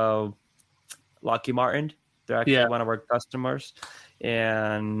like Lockheed Martin. They're actually one of our customers,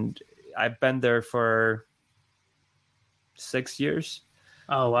 and I've been there for 6 years.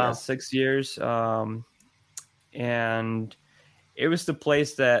 Oh wow. Yeah, 6 years. And it was the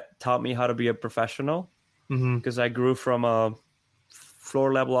place that taught me how to be a professional, because I grew from a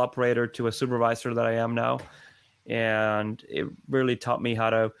floor level operator to a supervisor that I am now. And it really taught me how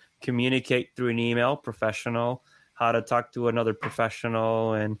to communicate through an email, professional, how to talk to another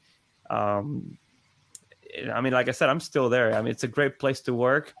professional. And I mean, like I said, I'm still there. I mean, it's a great place to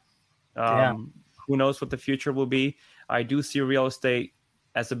work. Who knows what the future will be? I do see real estate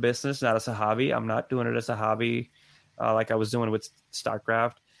as a business, not as a hobby. I'm not doing it as a hobby like I was doing with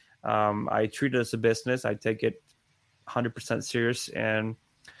StarCraft. I treat it as a business. I take it 100% serious, and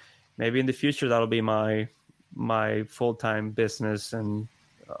maybe in the future that'll be my full-time business. And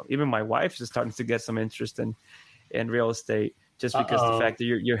even my wife is starting to get some interest in real estate, just because the fact that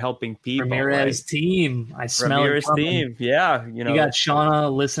you're helping people. Ramirez team. I smell Ramirez it team. Yeah. You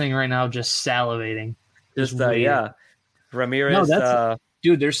Just Ramirez. No,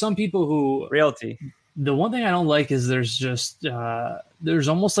 dude, there's some people who realty. The one thing I don't like is there's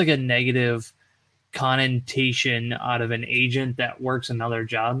almost like a negative connotation out of an agent that works another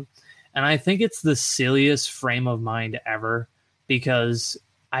job. And I think it's the silliest frame of mind ever, because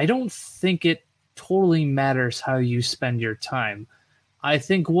I don't think it totally matters how you spend your time. I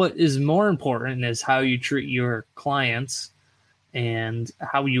think what is more important is how you treat your clients and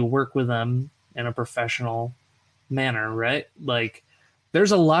how you work with them in a professional manner, right? Like,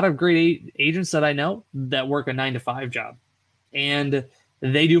 there's a lot of great agents that I know that work a 9-to-5 job, and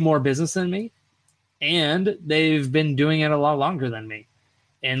they do more business than me, and they've been doing it a lot longer than me,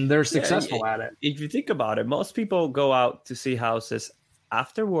 and they're successful at it. If you think about it, most people go out to see houses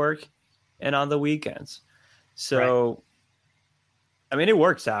after work and on the weekends. So, I mean, it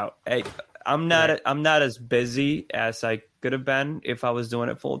works out. I'm not as busy as I could have been if I was doing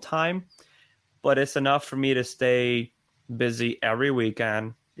it full time, but it's enough for me to stay busy every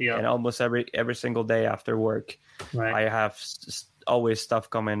weekend and almost every single day after work. I have always stuff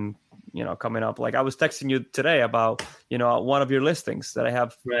coming up. Like I was texting you today about one of your listings that I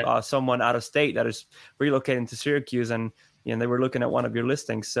have someone out of state that is relocating to Syracuse, and they were looking at one of your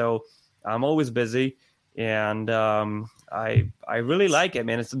listings. So I'm always busy, and I really like it,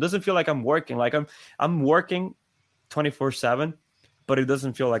 man. It doesn't feel like I'm working. Like I'm working 24/7, but it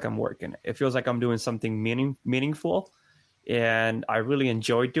doesn't feel like I'm working. It feels like I'm doing something meaningful, and I really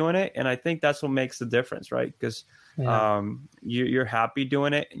enjoy doing it. And I think that's what makes the difference, right? Because you're happy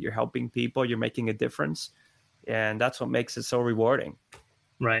doing it, you're helping people, you're making a difference, and that's what makes it so rewarding.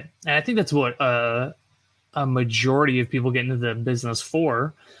 Right. And I think that's what a majority of people get into the business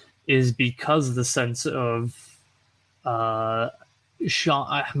for, is because of the sense of I've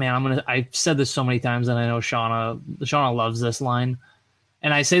said this so many times, and I know Shauna loves this line,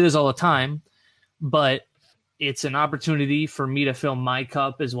 and I say this all the time, but it's an opportunity for me to fill my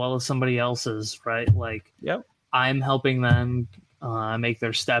cup as well as somebody else's, right? Like, I'm helping them make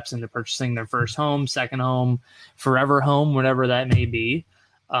their steps into purchasing their first home, second home, forever home, whatever that may be.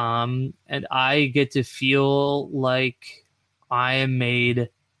 And I get to feel like I made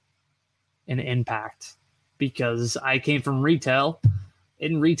an impact, because I came from retail.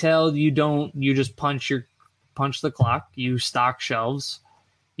 In retail, you just punch the clock, you stock shelves,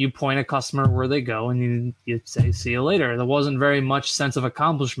 you point a customer where they go, and you say, see you later. There wasn't very much sense of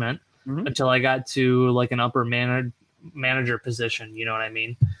accomplishment until I got to like an upper manager position. You know what I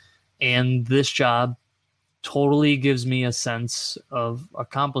mean? And this job totally gives me a sense of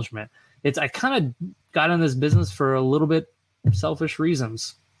accomplishment. I kind of got in this business for a little bit selfish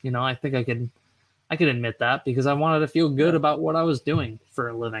reasons. You know, I think I could admit that, because I wanted to feel good about what I was doing for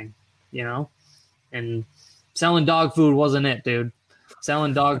a living, you know, and selling dog food wasn't it, dude.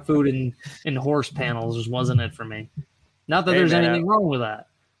 Selling dog food in horse panels just wasn't it for me. Not that there's anything wrong with that.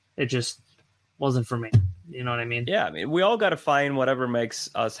 It just wasn't for me. You know what I mean? Yeah. I mean, we all got to find whatever makes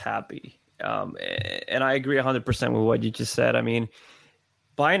us happy. And I agree 100% with what you just said. I mean,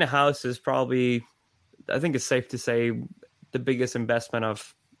 buying a house is probably, I think it's safe to say, the biggest investment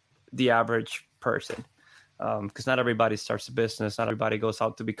of the average person. Because not everybody starts a business. Not everybody goes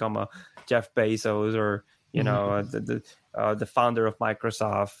out to become a Jeff Bezos or, you know, the founder of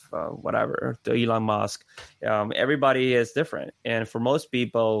Microsoft, whatever, the Elon Musk. Everybody is different. And for most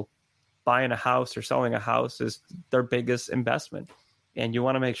people, buying a house or selling a house is their biggest investment. And you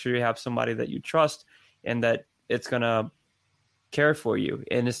want to make sure you have somebody that you trust and that it's going to care for you.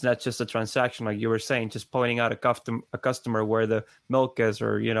 And it's not just a transaction, like you were saying, just pointing out a customer where the milk is,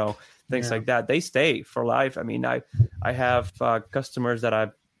 or, you know, things like that. They stay for life. I mean, I have customers that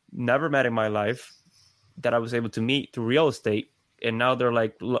I've never met in my life that I was able to meet through real estate. And now they're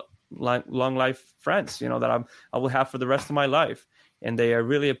like long life friends, you know, that I will have for the rest of my life. And they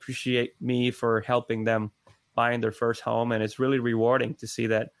really appreciate me for helping them buying their first home. And it's really rewarding to see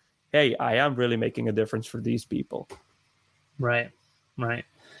that, hey, I am really making a difference for these people. Right.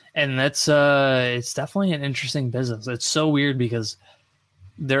 And that's it's definitely an interesting business. It's so weird because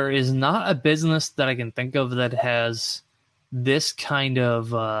there is not a business that I can think of that has this kind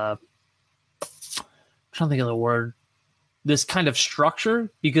of I'm trying to think of the word, this kind of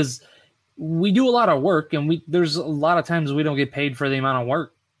structure, because we do a lot of work, and there's a lot of times we don't get paid for the amount of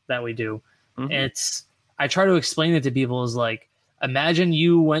work that we do. I try to explain it to people as like, imagine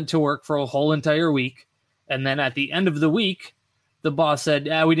you went to work for a whole entire week, and then at the end of the week, the boss said,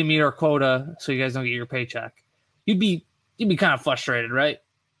 we didn't meet our quota, so you guys don't get your paycheck. You'd be kind of frustrated, right?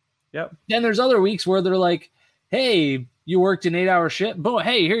 Yep. Then there's other weeks where they're like, hey, you worked an 8-hour shift, but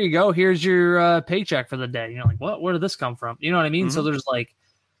hey, here you go. Here's your paycheck for the day. You're like, what? Where did this come from? You know what I mean? So there's like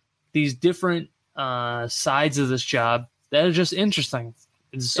these different sides of this job that are just interesting.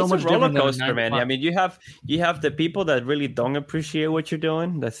 It's much a roller coaster, man. I mean, you have the people that really don't appreciate what you're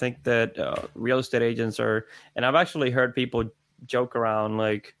doing. That think that real estate agents are, and I've actually heard people joke around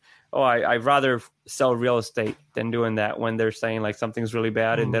like, oh, I'd rather sell real estate than doing that, when they're saying like something's really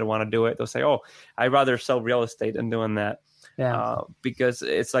bad and they don't want to do it. They'll say, oh, I'd rather sell real estate than doing that. Yeah. Because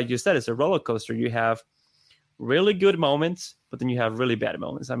it's like you said, it's a roller coaster. You have really good moments, but then you have really bad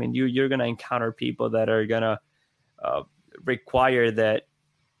moments. I mean, you're going to encounter people that are going to require that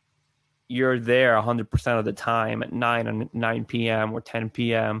you're there 100% of the time at 9 p.m. or 10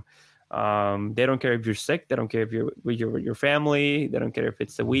 p.m. They don't care if you're sick. They don't care if you're with your family. They don't care if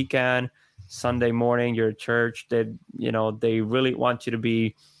it's the weekend, Sunday morning, you're at church. They really want you to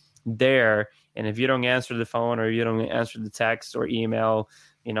be there. And if you don't answer the phone, or you don't answer the text or email,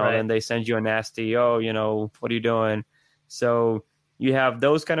 then they send you a nasty, what are you doing? So you have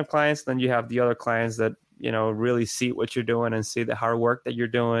those kind of clients. Then you have the other clients that, really see what you're doing and see the hard work that you're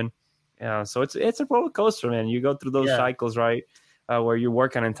doing. So it's a roller coaster, man. You go through those cycles, right? Where you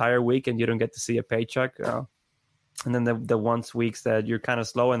work an entire week and you don't get to see a paycheck. And then the weeks that you're kind of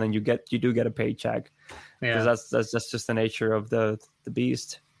slow, and then you do get a paycheck. Because that's just the nature of the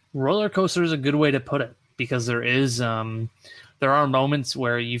beast. Roller coaster is a good way to put it, because there are moments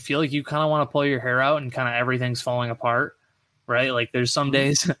where you feel like you kind of want to pull your hair out and kind of everything's falling apart, right? Like there's some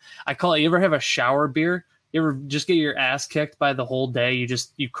days I call it, you ever have a shower beer? You ever just get your ass kicked by the whole day?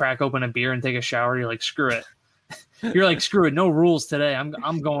 You crack open a beer and take a shower. You're like, screw it. You're like, screw it. No rules today.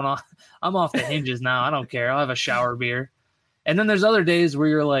 I'm going on. I'm off the hinges now. I don't care. I'll have a shower beer. And then there's other days where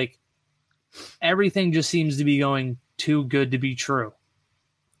you're like, everything just seems to be going too good to be true.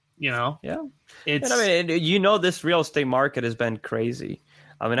 Yeah. This real estate market has been crazy.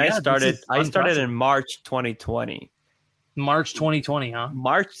 I mean, I started in March 2020. March 2020, huh?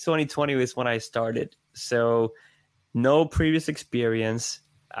 March 2020 was when I started. So no previous experience.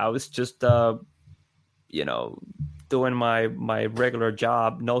 I was just, doing my regular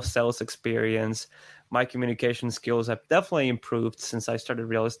job, no sales experience. My communication skills have definitely improved since I started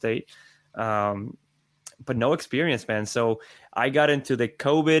real estate. But no experience, man. So I got into the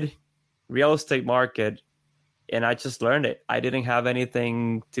COVID real estate market and I just learned it. I didn't have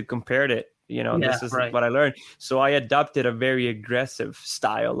anything to compare it, This is what I learned. So I adopted a very aggressive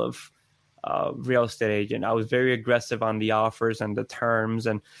style of real estate agent. I was very aggressive on the offers and the terms,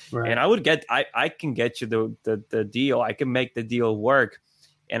 and I can get you the deal. I can make the deal work.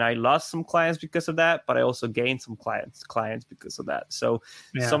 And I lost some clients because of that, but I also gained some clients because of that. So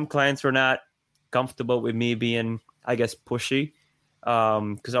some clients were not comfortable with me being, I guess, pushy.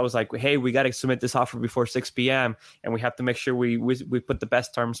 Because I was like, hey, we got to submit this offer before 6 p.m. and we have to make sure we put the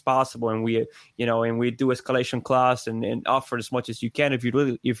best terms possible, and we do escalation clause and offer as much as you can if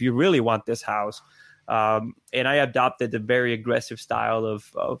you really want this house. And I adopted a very aggressive style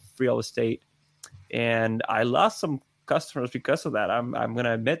of real estate, and I lost some customers because of that. I'm going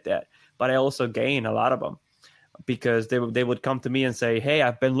to admit that, but I also gained a lot of them because they would come to me and say, hey,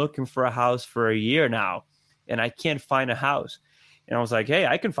 I've been looking for a house for a year now and I can't find a house. And I was like, hey,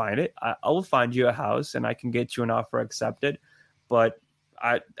 I can find it. I will find you a house and I can get you an offer accepted. But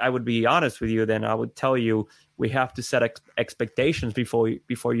I would be honest with you, then I would tell you we have to set expectations before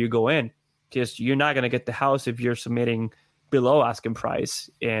you go in, because you're not going to get the house if you're submitting below asking price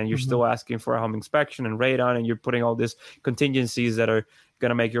and you're still asking for a home inspection and radon, and you're putting all these contingencies that are going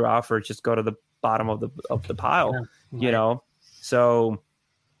to make your offer just go to the bottom of the pile, So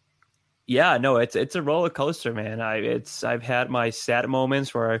yeah, no, it's a roller coaster, man. I've had my sad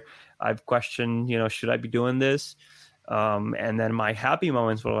moments where I've questioned, should I be doing this? And then my happy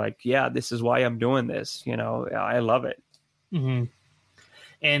moments were like, yeah, this is why I'm doing this. I love it. Mm-hmm.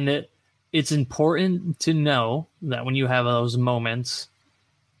 And it's important to know that when you have those moments,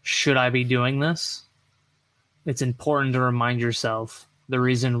 should I be doing this? It's important to remind yourself the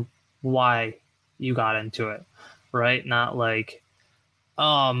reason why you got into it, right? Not like,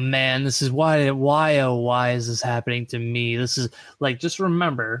 oh man, this is why is this happening to me? This is like, just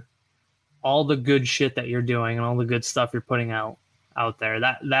remember all the good shit that you're doing and all the good stuff you're putting out there.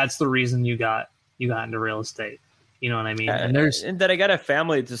 That's the reason you got into real estate. You know what I mean? And that I got a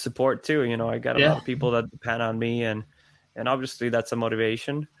family to support too. I got a lot of people that depend on me, and obviously that's a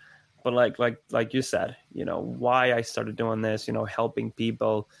motivation. But like you said, why I started doing this, helping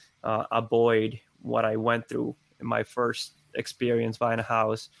people avoid what I went through in my first experience buying a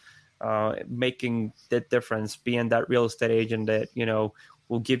house, making the difference, being that real estate agent that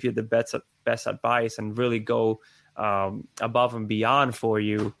will give you the best advice and really go above and beyond for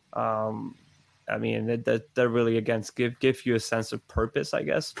you. I mean, that really, again, give you a sense of purpose, I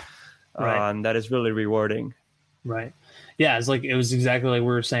guess. Right. And that is really rewarding. Right. Yeah. It was exactly like we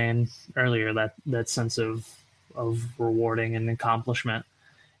were saying earlier, that sense of rewarding and accomplishment.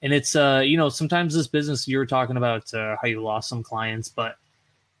 And it's, sometimes this business, you were talking about how you lost some clients, but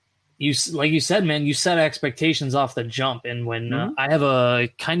like you said, man, you set expectations off the jump. And when I have a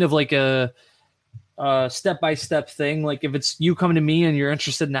kind of like a step-by-step thing, like if it's you come to me and you're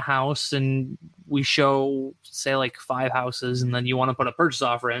interested in a house and we show, say, like 5 houses, and then you want to put a purchase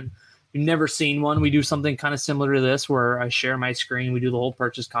offer in, you've never seen one, we do something kind of similar to this where I share my screen, we do the whole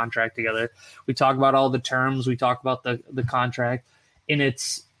purchase contract together, we talk about all the terms, we talk about the contract, and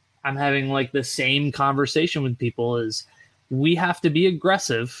I'm having like the same conversation with people. Is we have to be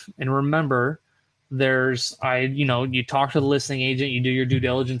aggressive and remember you talk to the listing agent, you do your due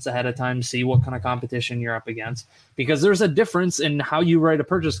diligence ahead of time, see what kind of competition you're up against, because there's a difference in how you write a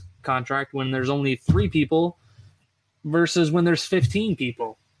purchase contract when there's only 3 people versus when there's 15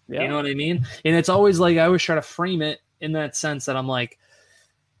 people. Yeah. You know what I mean? And it's always like, I always try to frame it in that sense that I'm like,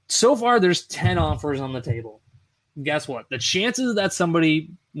 so far there's 10 offers on the table. Guess what? The chances that somebody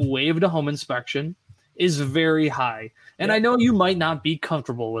waived a home inspection is very high. And I know you might not be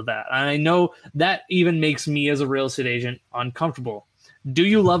comfortable with that. And I know that even makes me as a real estate agent uncomfortable. Do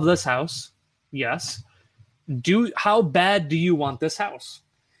you love this house? Yes. How bad do you want this house?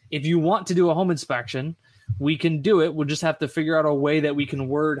 If you want to do a home inspection, we can do it. We'll just have to figure out a way that we can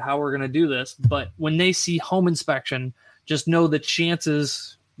word how we're going to do this. But when they see home inspection, just know the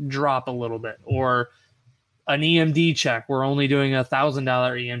chances drop a little bit. Or an EMD check, we're only doing $1,000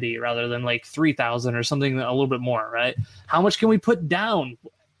 EMD rather than like $3,000 or something a little bit more, right? How much can we put down?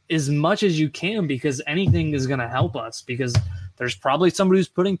 As much as you can, because anything is going to help us, because there's probably somebody who's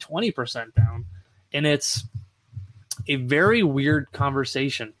putting 20% down. And it's a very weird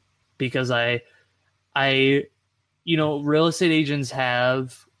conversation because real estate agents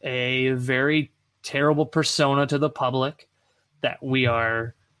have a very terrible persona to the public that we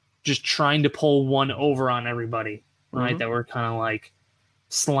are just trying to pull one over on everybody, right? That we're kind of like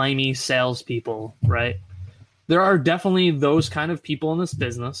slimy salespeople, right? There are definitely those kind of people in this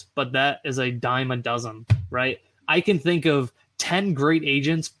business, but that is a dime a dozen, right? I can think of 10 great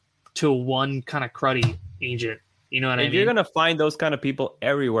agents to one kind of cruddy agent, You know what I And mean? you're gonna find those kind of people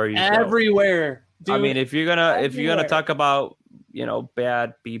everywhere you go. Everywhere, dude. I mean, if you're gonna everywhere. talk about,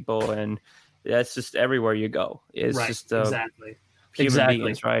 bad people, and that's just everywhere you go. It's Right, just exactly. human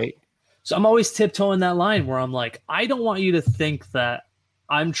beings, right? So I'm always tiptoeing that line where I'm like, I don't want you to think that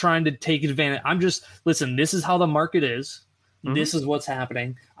I'm trying to take advantage. I'm just, listen, this is how the market is. Mhm. This is what's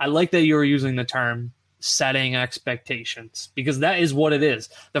happening. I like that you were using the term setting expectations, because that is what it is.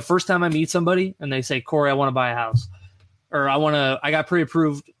 The first time I meet somebody and they say, Corey, I want to buy a house, or I got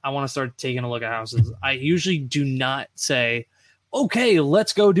pre-approved, I want to start taking a look at houses, I usually do not say, okay,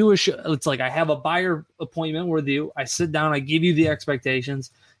 let's go do a show. It's like I have a buyer appointment with you. I sit down, I give you the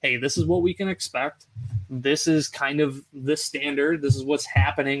expectations. Hey, this is what we can expect. This is kind of the standard. This is what's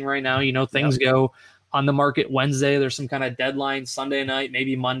happening right now. Things go on the market Wednesday. There's some kind of deadline Sunday night,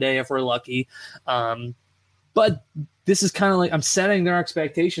 maybe Monday if we're lucky. But this is kind of like I'm setting their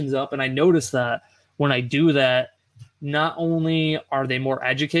expectations up. And I notice that when I do that, not only are they more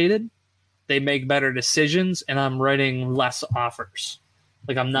educated, they make better decisions, and I'm writing less offers.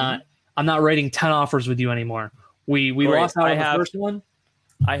 Like I'm not writing 10 offers with you anymore. We lost out on the first one.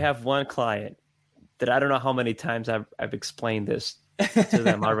 I have one client that I don't know how many times I've explained this to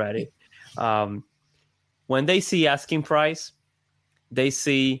them already. When they see asking price, they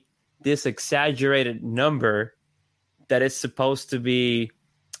see this exaggerated number that is supposed to be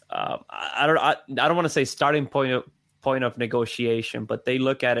I don't want to say starting point of negotiation, but they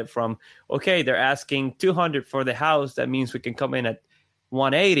look at it from, okay, they're asking 200 for the house. That means we can come in at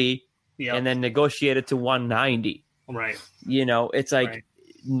 180 and then negotiate it to 190. Right. It's like,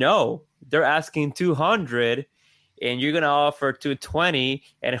 no, they're asking 200 and you're going to offer 220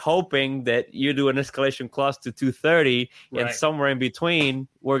 and hoping that you do an escalation clause to 230 and somewhere in between,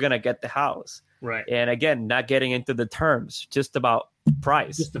 we're going to get the house. Right. And again, not getting into the terms, just about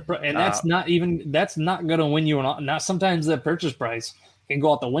price. And that's not going to win you not sometimes the purchase price can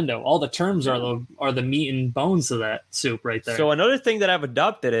go out the window. All the terms are the meat and bones of that soup right there. So another thing that I've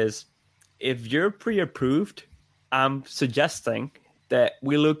adopted is if you're pre-approved, I'm suggesting that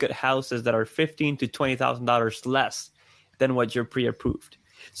we look at houses that are $15,000 to $20,000 less than what you're pre-approved.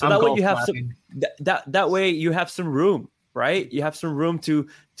 So that way you have that way you have some room, right? You have some room to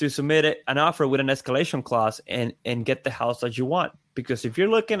submit an offer with an escalation clause and get the house that you want. Because if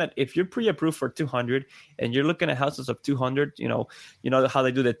you're pre-approved for 200 and you're looking at houses of 200, you know how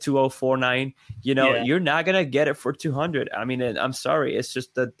they do the 2049, you're not going to get it for 200. I mean, I'm sorry. It's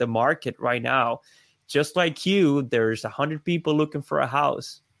just that the market right now, just like you, there's 100 people looking for a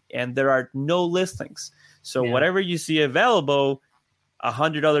house and there are no listings. So whatever you see available,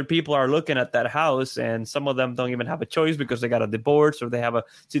 100 other people are looking at that house, and some of them don't even have a choice because they got a divorce or they have a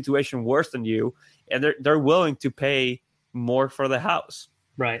situation worse than you, and they're willing to pay more for the house.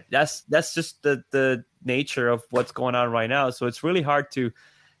 Right. That's just the nature of what's going on right now. So it's really hard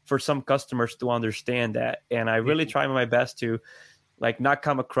for some customers to understand that. And I really try my best to not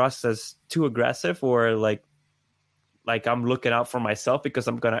come across as too aggressive or like I'm looking out for myself because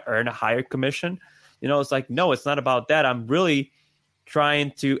I'm going to earn a higher commission. It's like, no, it's not about that. I'm really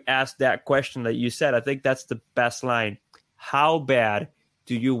trying to ask that question that you said. I think that's the best line. How bad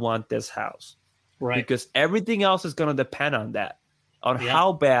do you want this house? Right. Because everything else is going to depend on that,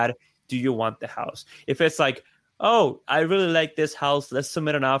 how bad do you want the house? If it's like, oh, I really like this house, let's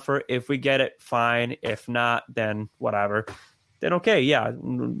submit an offer. If we get it, fine. If not, then whatever. Then okay, yeah,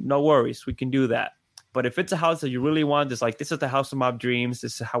 no worries. We can do that. But if it's a house that you really want, it's like, this is the house of my dreams.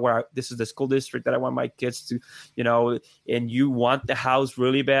 This is the school district that I want my kids to, and you want the house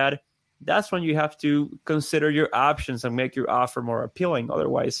really bad, that's when you have to consider your options and make your offer more appealing.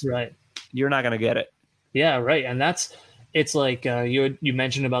 Otherwise, you're not going to get it. Yeah, right. And it's like you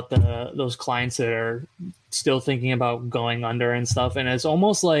mentioned about those clients that are still thinking about going under and stuff. And it's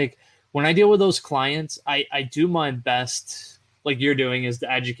almost like when I deal with those clients, I do my best, like you're doing, is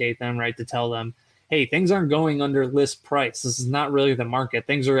to educate them, right? To tell them, hey, things aren't going under list price. This is not really the market.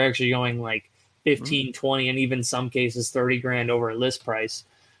 Things are actually going like 15, 20, and even some cases 30 grand over list price.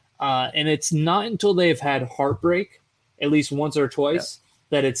 And it's not until they've had heartbreak, at least once or twice,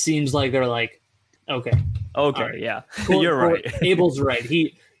 that it seems like they're like, okay, right. Yeah, you're right. Abel's right.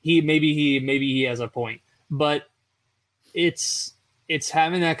 He maybe he has a point, but it's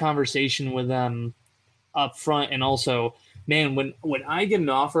having that conversation with them up front. And also, man, when I get an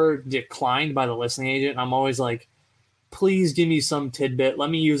offer declined by the listing agent, I'm always like, please give me some tidbit. Let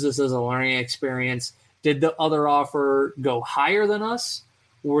me use this as a learning experience. Did the other offer go higher than us?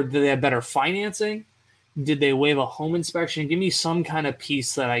 Or did they have better financing? Did they waive a home inspection? Give me some kind of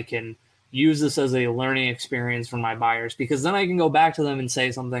piece that I can use this as a learning experience for my buyers, because then I can go back to them and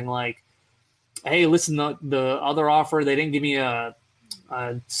say something like, hey, listen, the other offer, they didn't give me a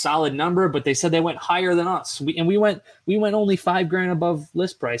solid number, but they said they went higher than us. We went only $5,000 above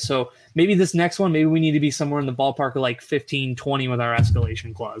list price. So maybe this next one, maybe we need to be somewhere in the ballpark of like 15, 20 with our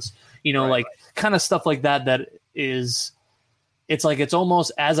escalation clause. You know, like kind of stuff like that. That is, it's like it's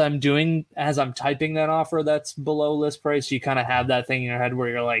almost as I'm typing that offer that's below list price, you kind of have that thing in your head where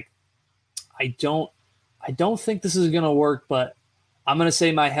you're like, I don't think this is gonna work, but I'm gonna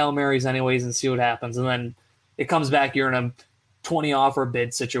say my Hail Marys anyways and see what happens. And then it comes back, you're in a 20 offer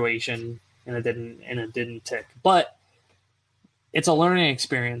bid situation and it didn't tick. But it's a learning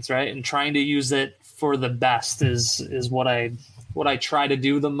experience, right? And trying to use it for the best is what I try to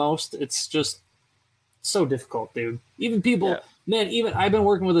do the most. It's just so difficult, dude. Even people, man, even I've been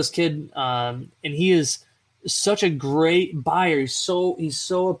working with this kid, and he is such a great buyer. He's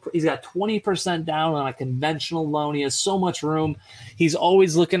got 20% down on a conventional loan. He has so much room. He's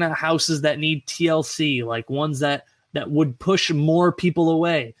always looking at houses that need TLC, like ones that would push more people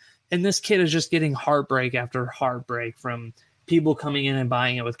away. And this kid is just getting heartbreak after heartbreak from people coming in and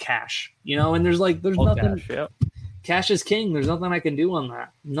buying it with cash, you know? And there's nothing. Cash is king. There's nothing I can do on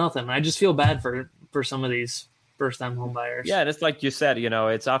that. Nothing. I just feel bad for some of these first-time home buyers. Yeah, and it's like you said, you know,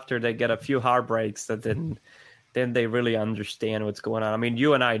 it's after they get a few heartbreaks that then they really understand what's going on. I mean,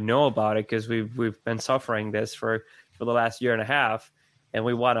 you and I know about it because we've been suffering this for the last year and a half, and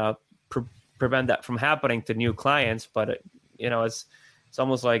we want to prevent that from happening to new clients. But you know, it's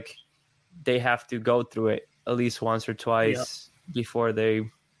almost like they have to go through it at least once or twice before they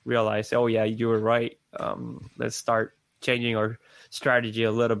realize, oh yeah, you were right. Let's start changing our strategy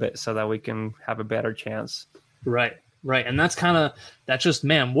a little bit so that we can have a better chance. Right. And that's just,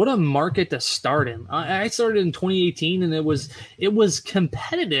 man, what a market to start in. I started in 2018 and it was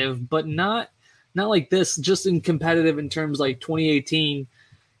competitive, but not like this, just in competitive in terms like 2018,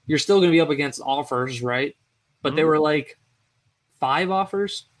 you're still going to be up against offers, right? But they were like 4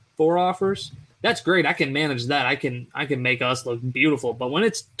 offers. That's great. I can manage that. I can make us look beautiful. But when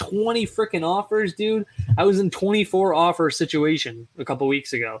it's 20 freaking offers, dude, I was in 24 offer situation a couple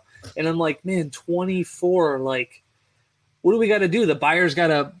weeks ago. And I'm like, man, 24, like, what do we got to do? The buyer's got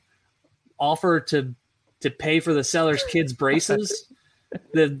to offer to pay for the seller's kids' braces.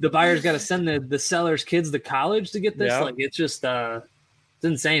 The buyer's got to send the seller's kids to college to get this. Yeah. Like, it's just it's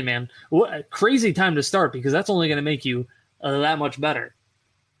insane, man. What a crazy time to start, because that's only going to make you that much better.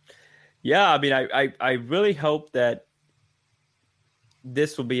 Yeah, I mean, I really hope that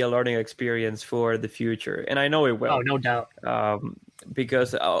this will be a learning experience for the future, and I know it will. Oh, no doubt.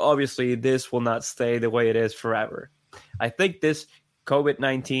 Because obviously this will not stay the way it is forever. I think this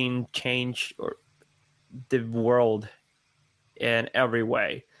COVID-19 changed the world in every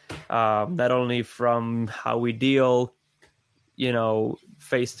way, not only from how we deal, you know,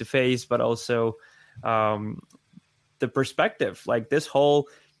 face to face, but also the perspective. Like this whole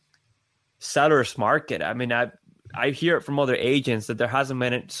seller's market. I mean, I hear it from other agents that there hasn't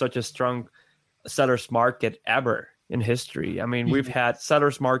been such a strong seller's market ever in history. I mean, we've had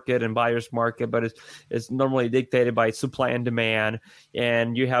seller's market and buyer's market, but it's normally dictated by supply and demand,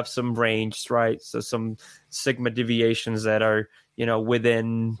 and you have some range, right? So some sigma deviations that are, you know,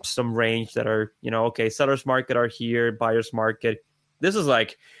 within some range that are, you know, okay, seller's market are here, buyer's market. This is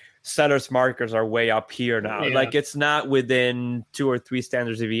like seller's markets are way up here now. Yeah. Like it's not within 2 or 3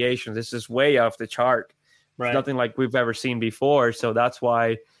 standard deviations. This is way off the chart. Right. It's nothing like we've ever seen before. So that's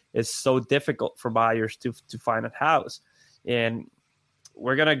why it's so difficult for buyers to find a house. And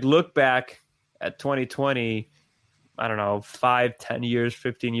we're going to look back at 2020, I don't know, 5, 10 years,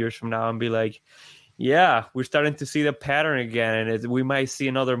 15 years from now and be like, yeah, we're starting to see the pattern again. And we might see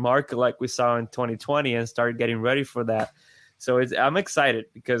another market like we saw in 2020 and start getting ready for that. So I'm excited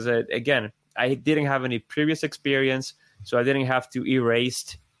because, again, I didn't have any previous experience, so I didn't have to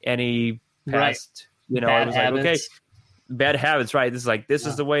erase any past, you know, bad I was habits. Like, okay, bad habits, right? This is like, this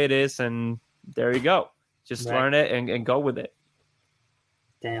is the way it is, and there you go. Just learn it and go with it.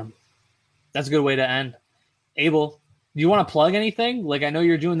 Damn. That's a good way to end. Abel, do you want to plug anything? Like, I know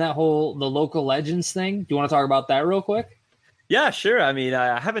you're doing the local legends thing. Do you want to talk about that real quick? Yeah, sure. I mean,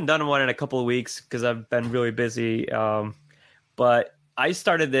 I haven't done one in a couple of weeks because I've been really busy. But I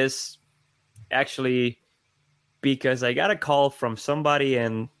started this actually because I got a call from somebody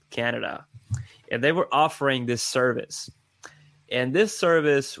in Canada, and they were offering this service. And this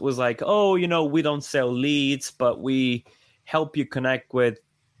service was like, oh, you know, we don't sell leads, but we help you connect with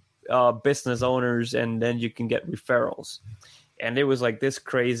business owners, and then you can get referrals. And it was like this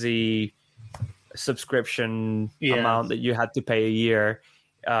crazy subscription amount that you had to pay a year.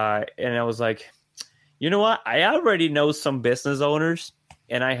 And I was like, you know what? I already know some business owners,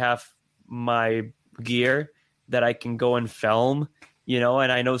 and I have my gear that I can go and film,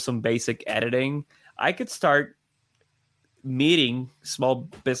 and I know some basic editing, I could start meeting small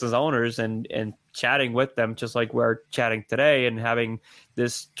business owners and chatting with them, just like we're chatting today, and having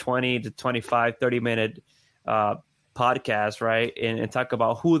this 20 to 25, 30-minute podcast, right? And talk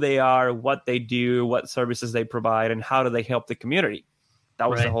about who they are, what they do, what services they provide, and how do they help the community. That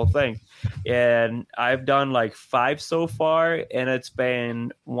was the whole thing. And I've done like 5 so far, and it's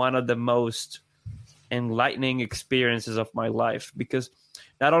been one of the most enlightening experiences of my life, because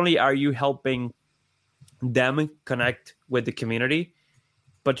not only are you helping them connect with the community,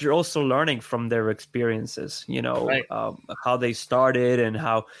 but you're also learning from their experiences, how they started, and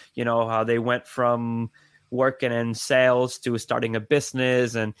how they went from working in sales to starting a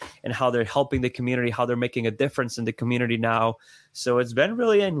business, and how they're helping the community, how they're making a difference in the community now. So it's been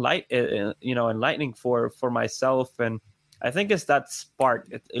really enlightening for myself. And I think it's that spark.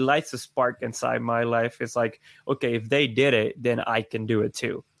 It lights a spark inside my life. It's like, okay, if they did it, then I can do it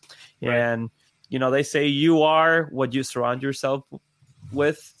too. Right. And, they say you are what you surround yourself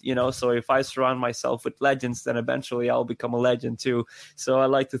with, so if I surround myself with legends, then eventually I'll become a legend too. So I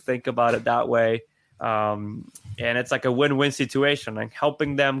like to think about it that way. And it's like a win-win situation. I'm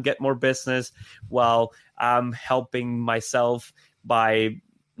helping them get more business while I'm helping myself by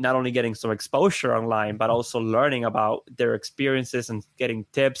not only getting some exposure online, but also learning about their experiences and getting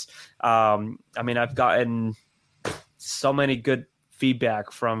tips. I've gotten so many good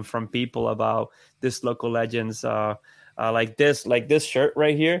feedback from people about this local legends. Like this shirt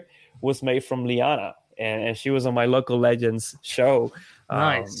right here was made from Liana, and she was on my local legends show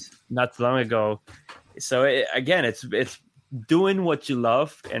not too long ago. So it's doing what you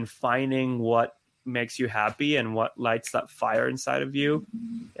love and finding what makes you happy and what lights that fire inside of you.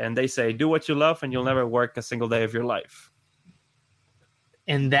 And they say, do what you love and you'll never work a single day of your life.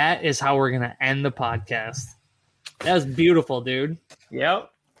 And that is how we're going to end the podcast. That was beautiful, dude.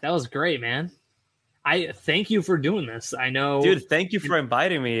 Yep. That was great, man. I thank you for doing this. I know, dude. Thank you for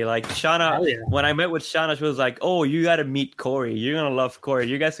inviting me. Like Shauna, when I met with Shauna, she was like, "Oh, you got to meet Corey. You're gonna love Corey.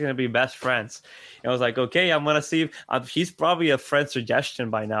 You guys are gonna be best friends." And I was like, "Okay, I'm gonna see." He's probably a friend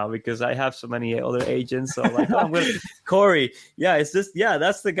suggestion by now because I have so many other agents. So I'm like, I'm gonna Corey. Yeah, it's this. Yeah,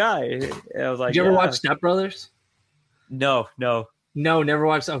 that's the guy. And I was like, did you ever watch Step Brothers? No, never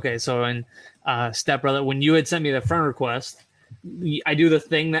watched. Okay, so in Step Brother, when you had sent me the friend request, I do the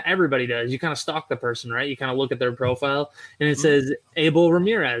thing that everybody does. You kind of stalk the person, right? You kind of look at their profile, and it says Abel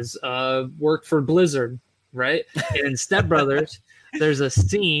Ramirez worked for Blizzard, right? And in Step Brothers, there's a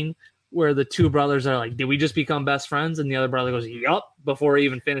scene where the two brothers are like, "Did we just become best friends?" And the other brother goes, "Yup," before he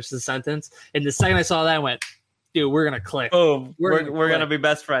even finished the sentence. And the second I saw that, I went, "Dude, we're gonna click. Boom, we're gonna be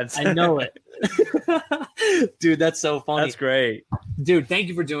best friends." I know it, dude. That's so funny. That's great, dude. Thank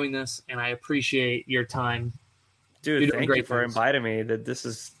you for doing this, and I appreciate your time. Dude, thank you for inviting me. That this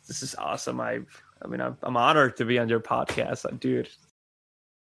is awesome. I'm honored to be on your podcast, dude.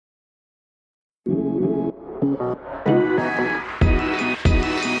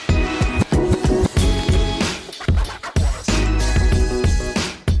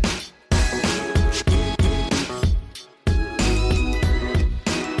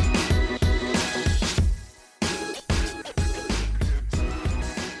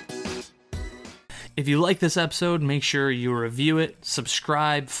 If you like this episode, make sure you review it,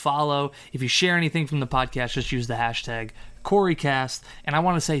 subscribe, follow. If you share anything from the podcast, just use the hashtag CoreyCast. And I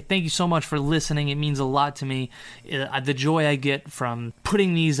want to say thank you so much for listening. It means a lot to me. The joy I get from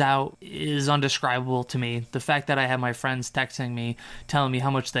putting these out is undescribable to me. The fact that I have my friends texting me, telling me how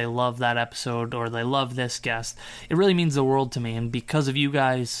much they love that episode or they love this guest, it really means the world to me. And because of you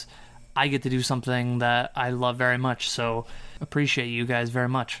guys, I get to do something that I love very much. So appreciate you guys very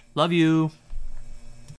much. Love you.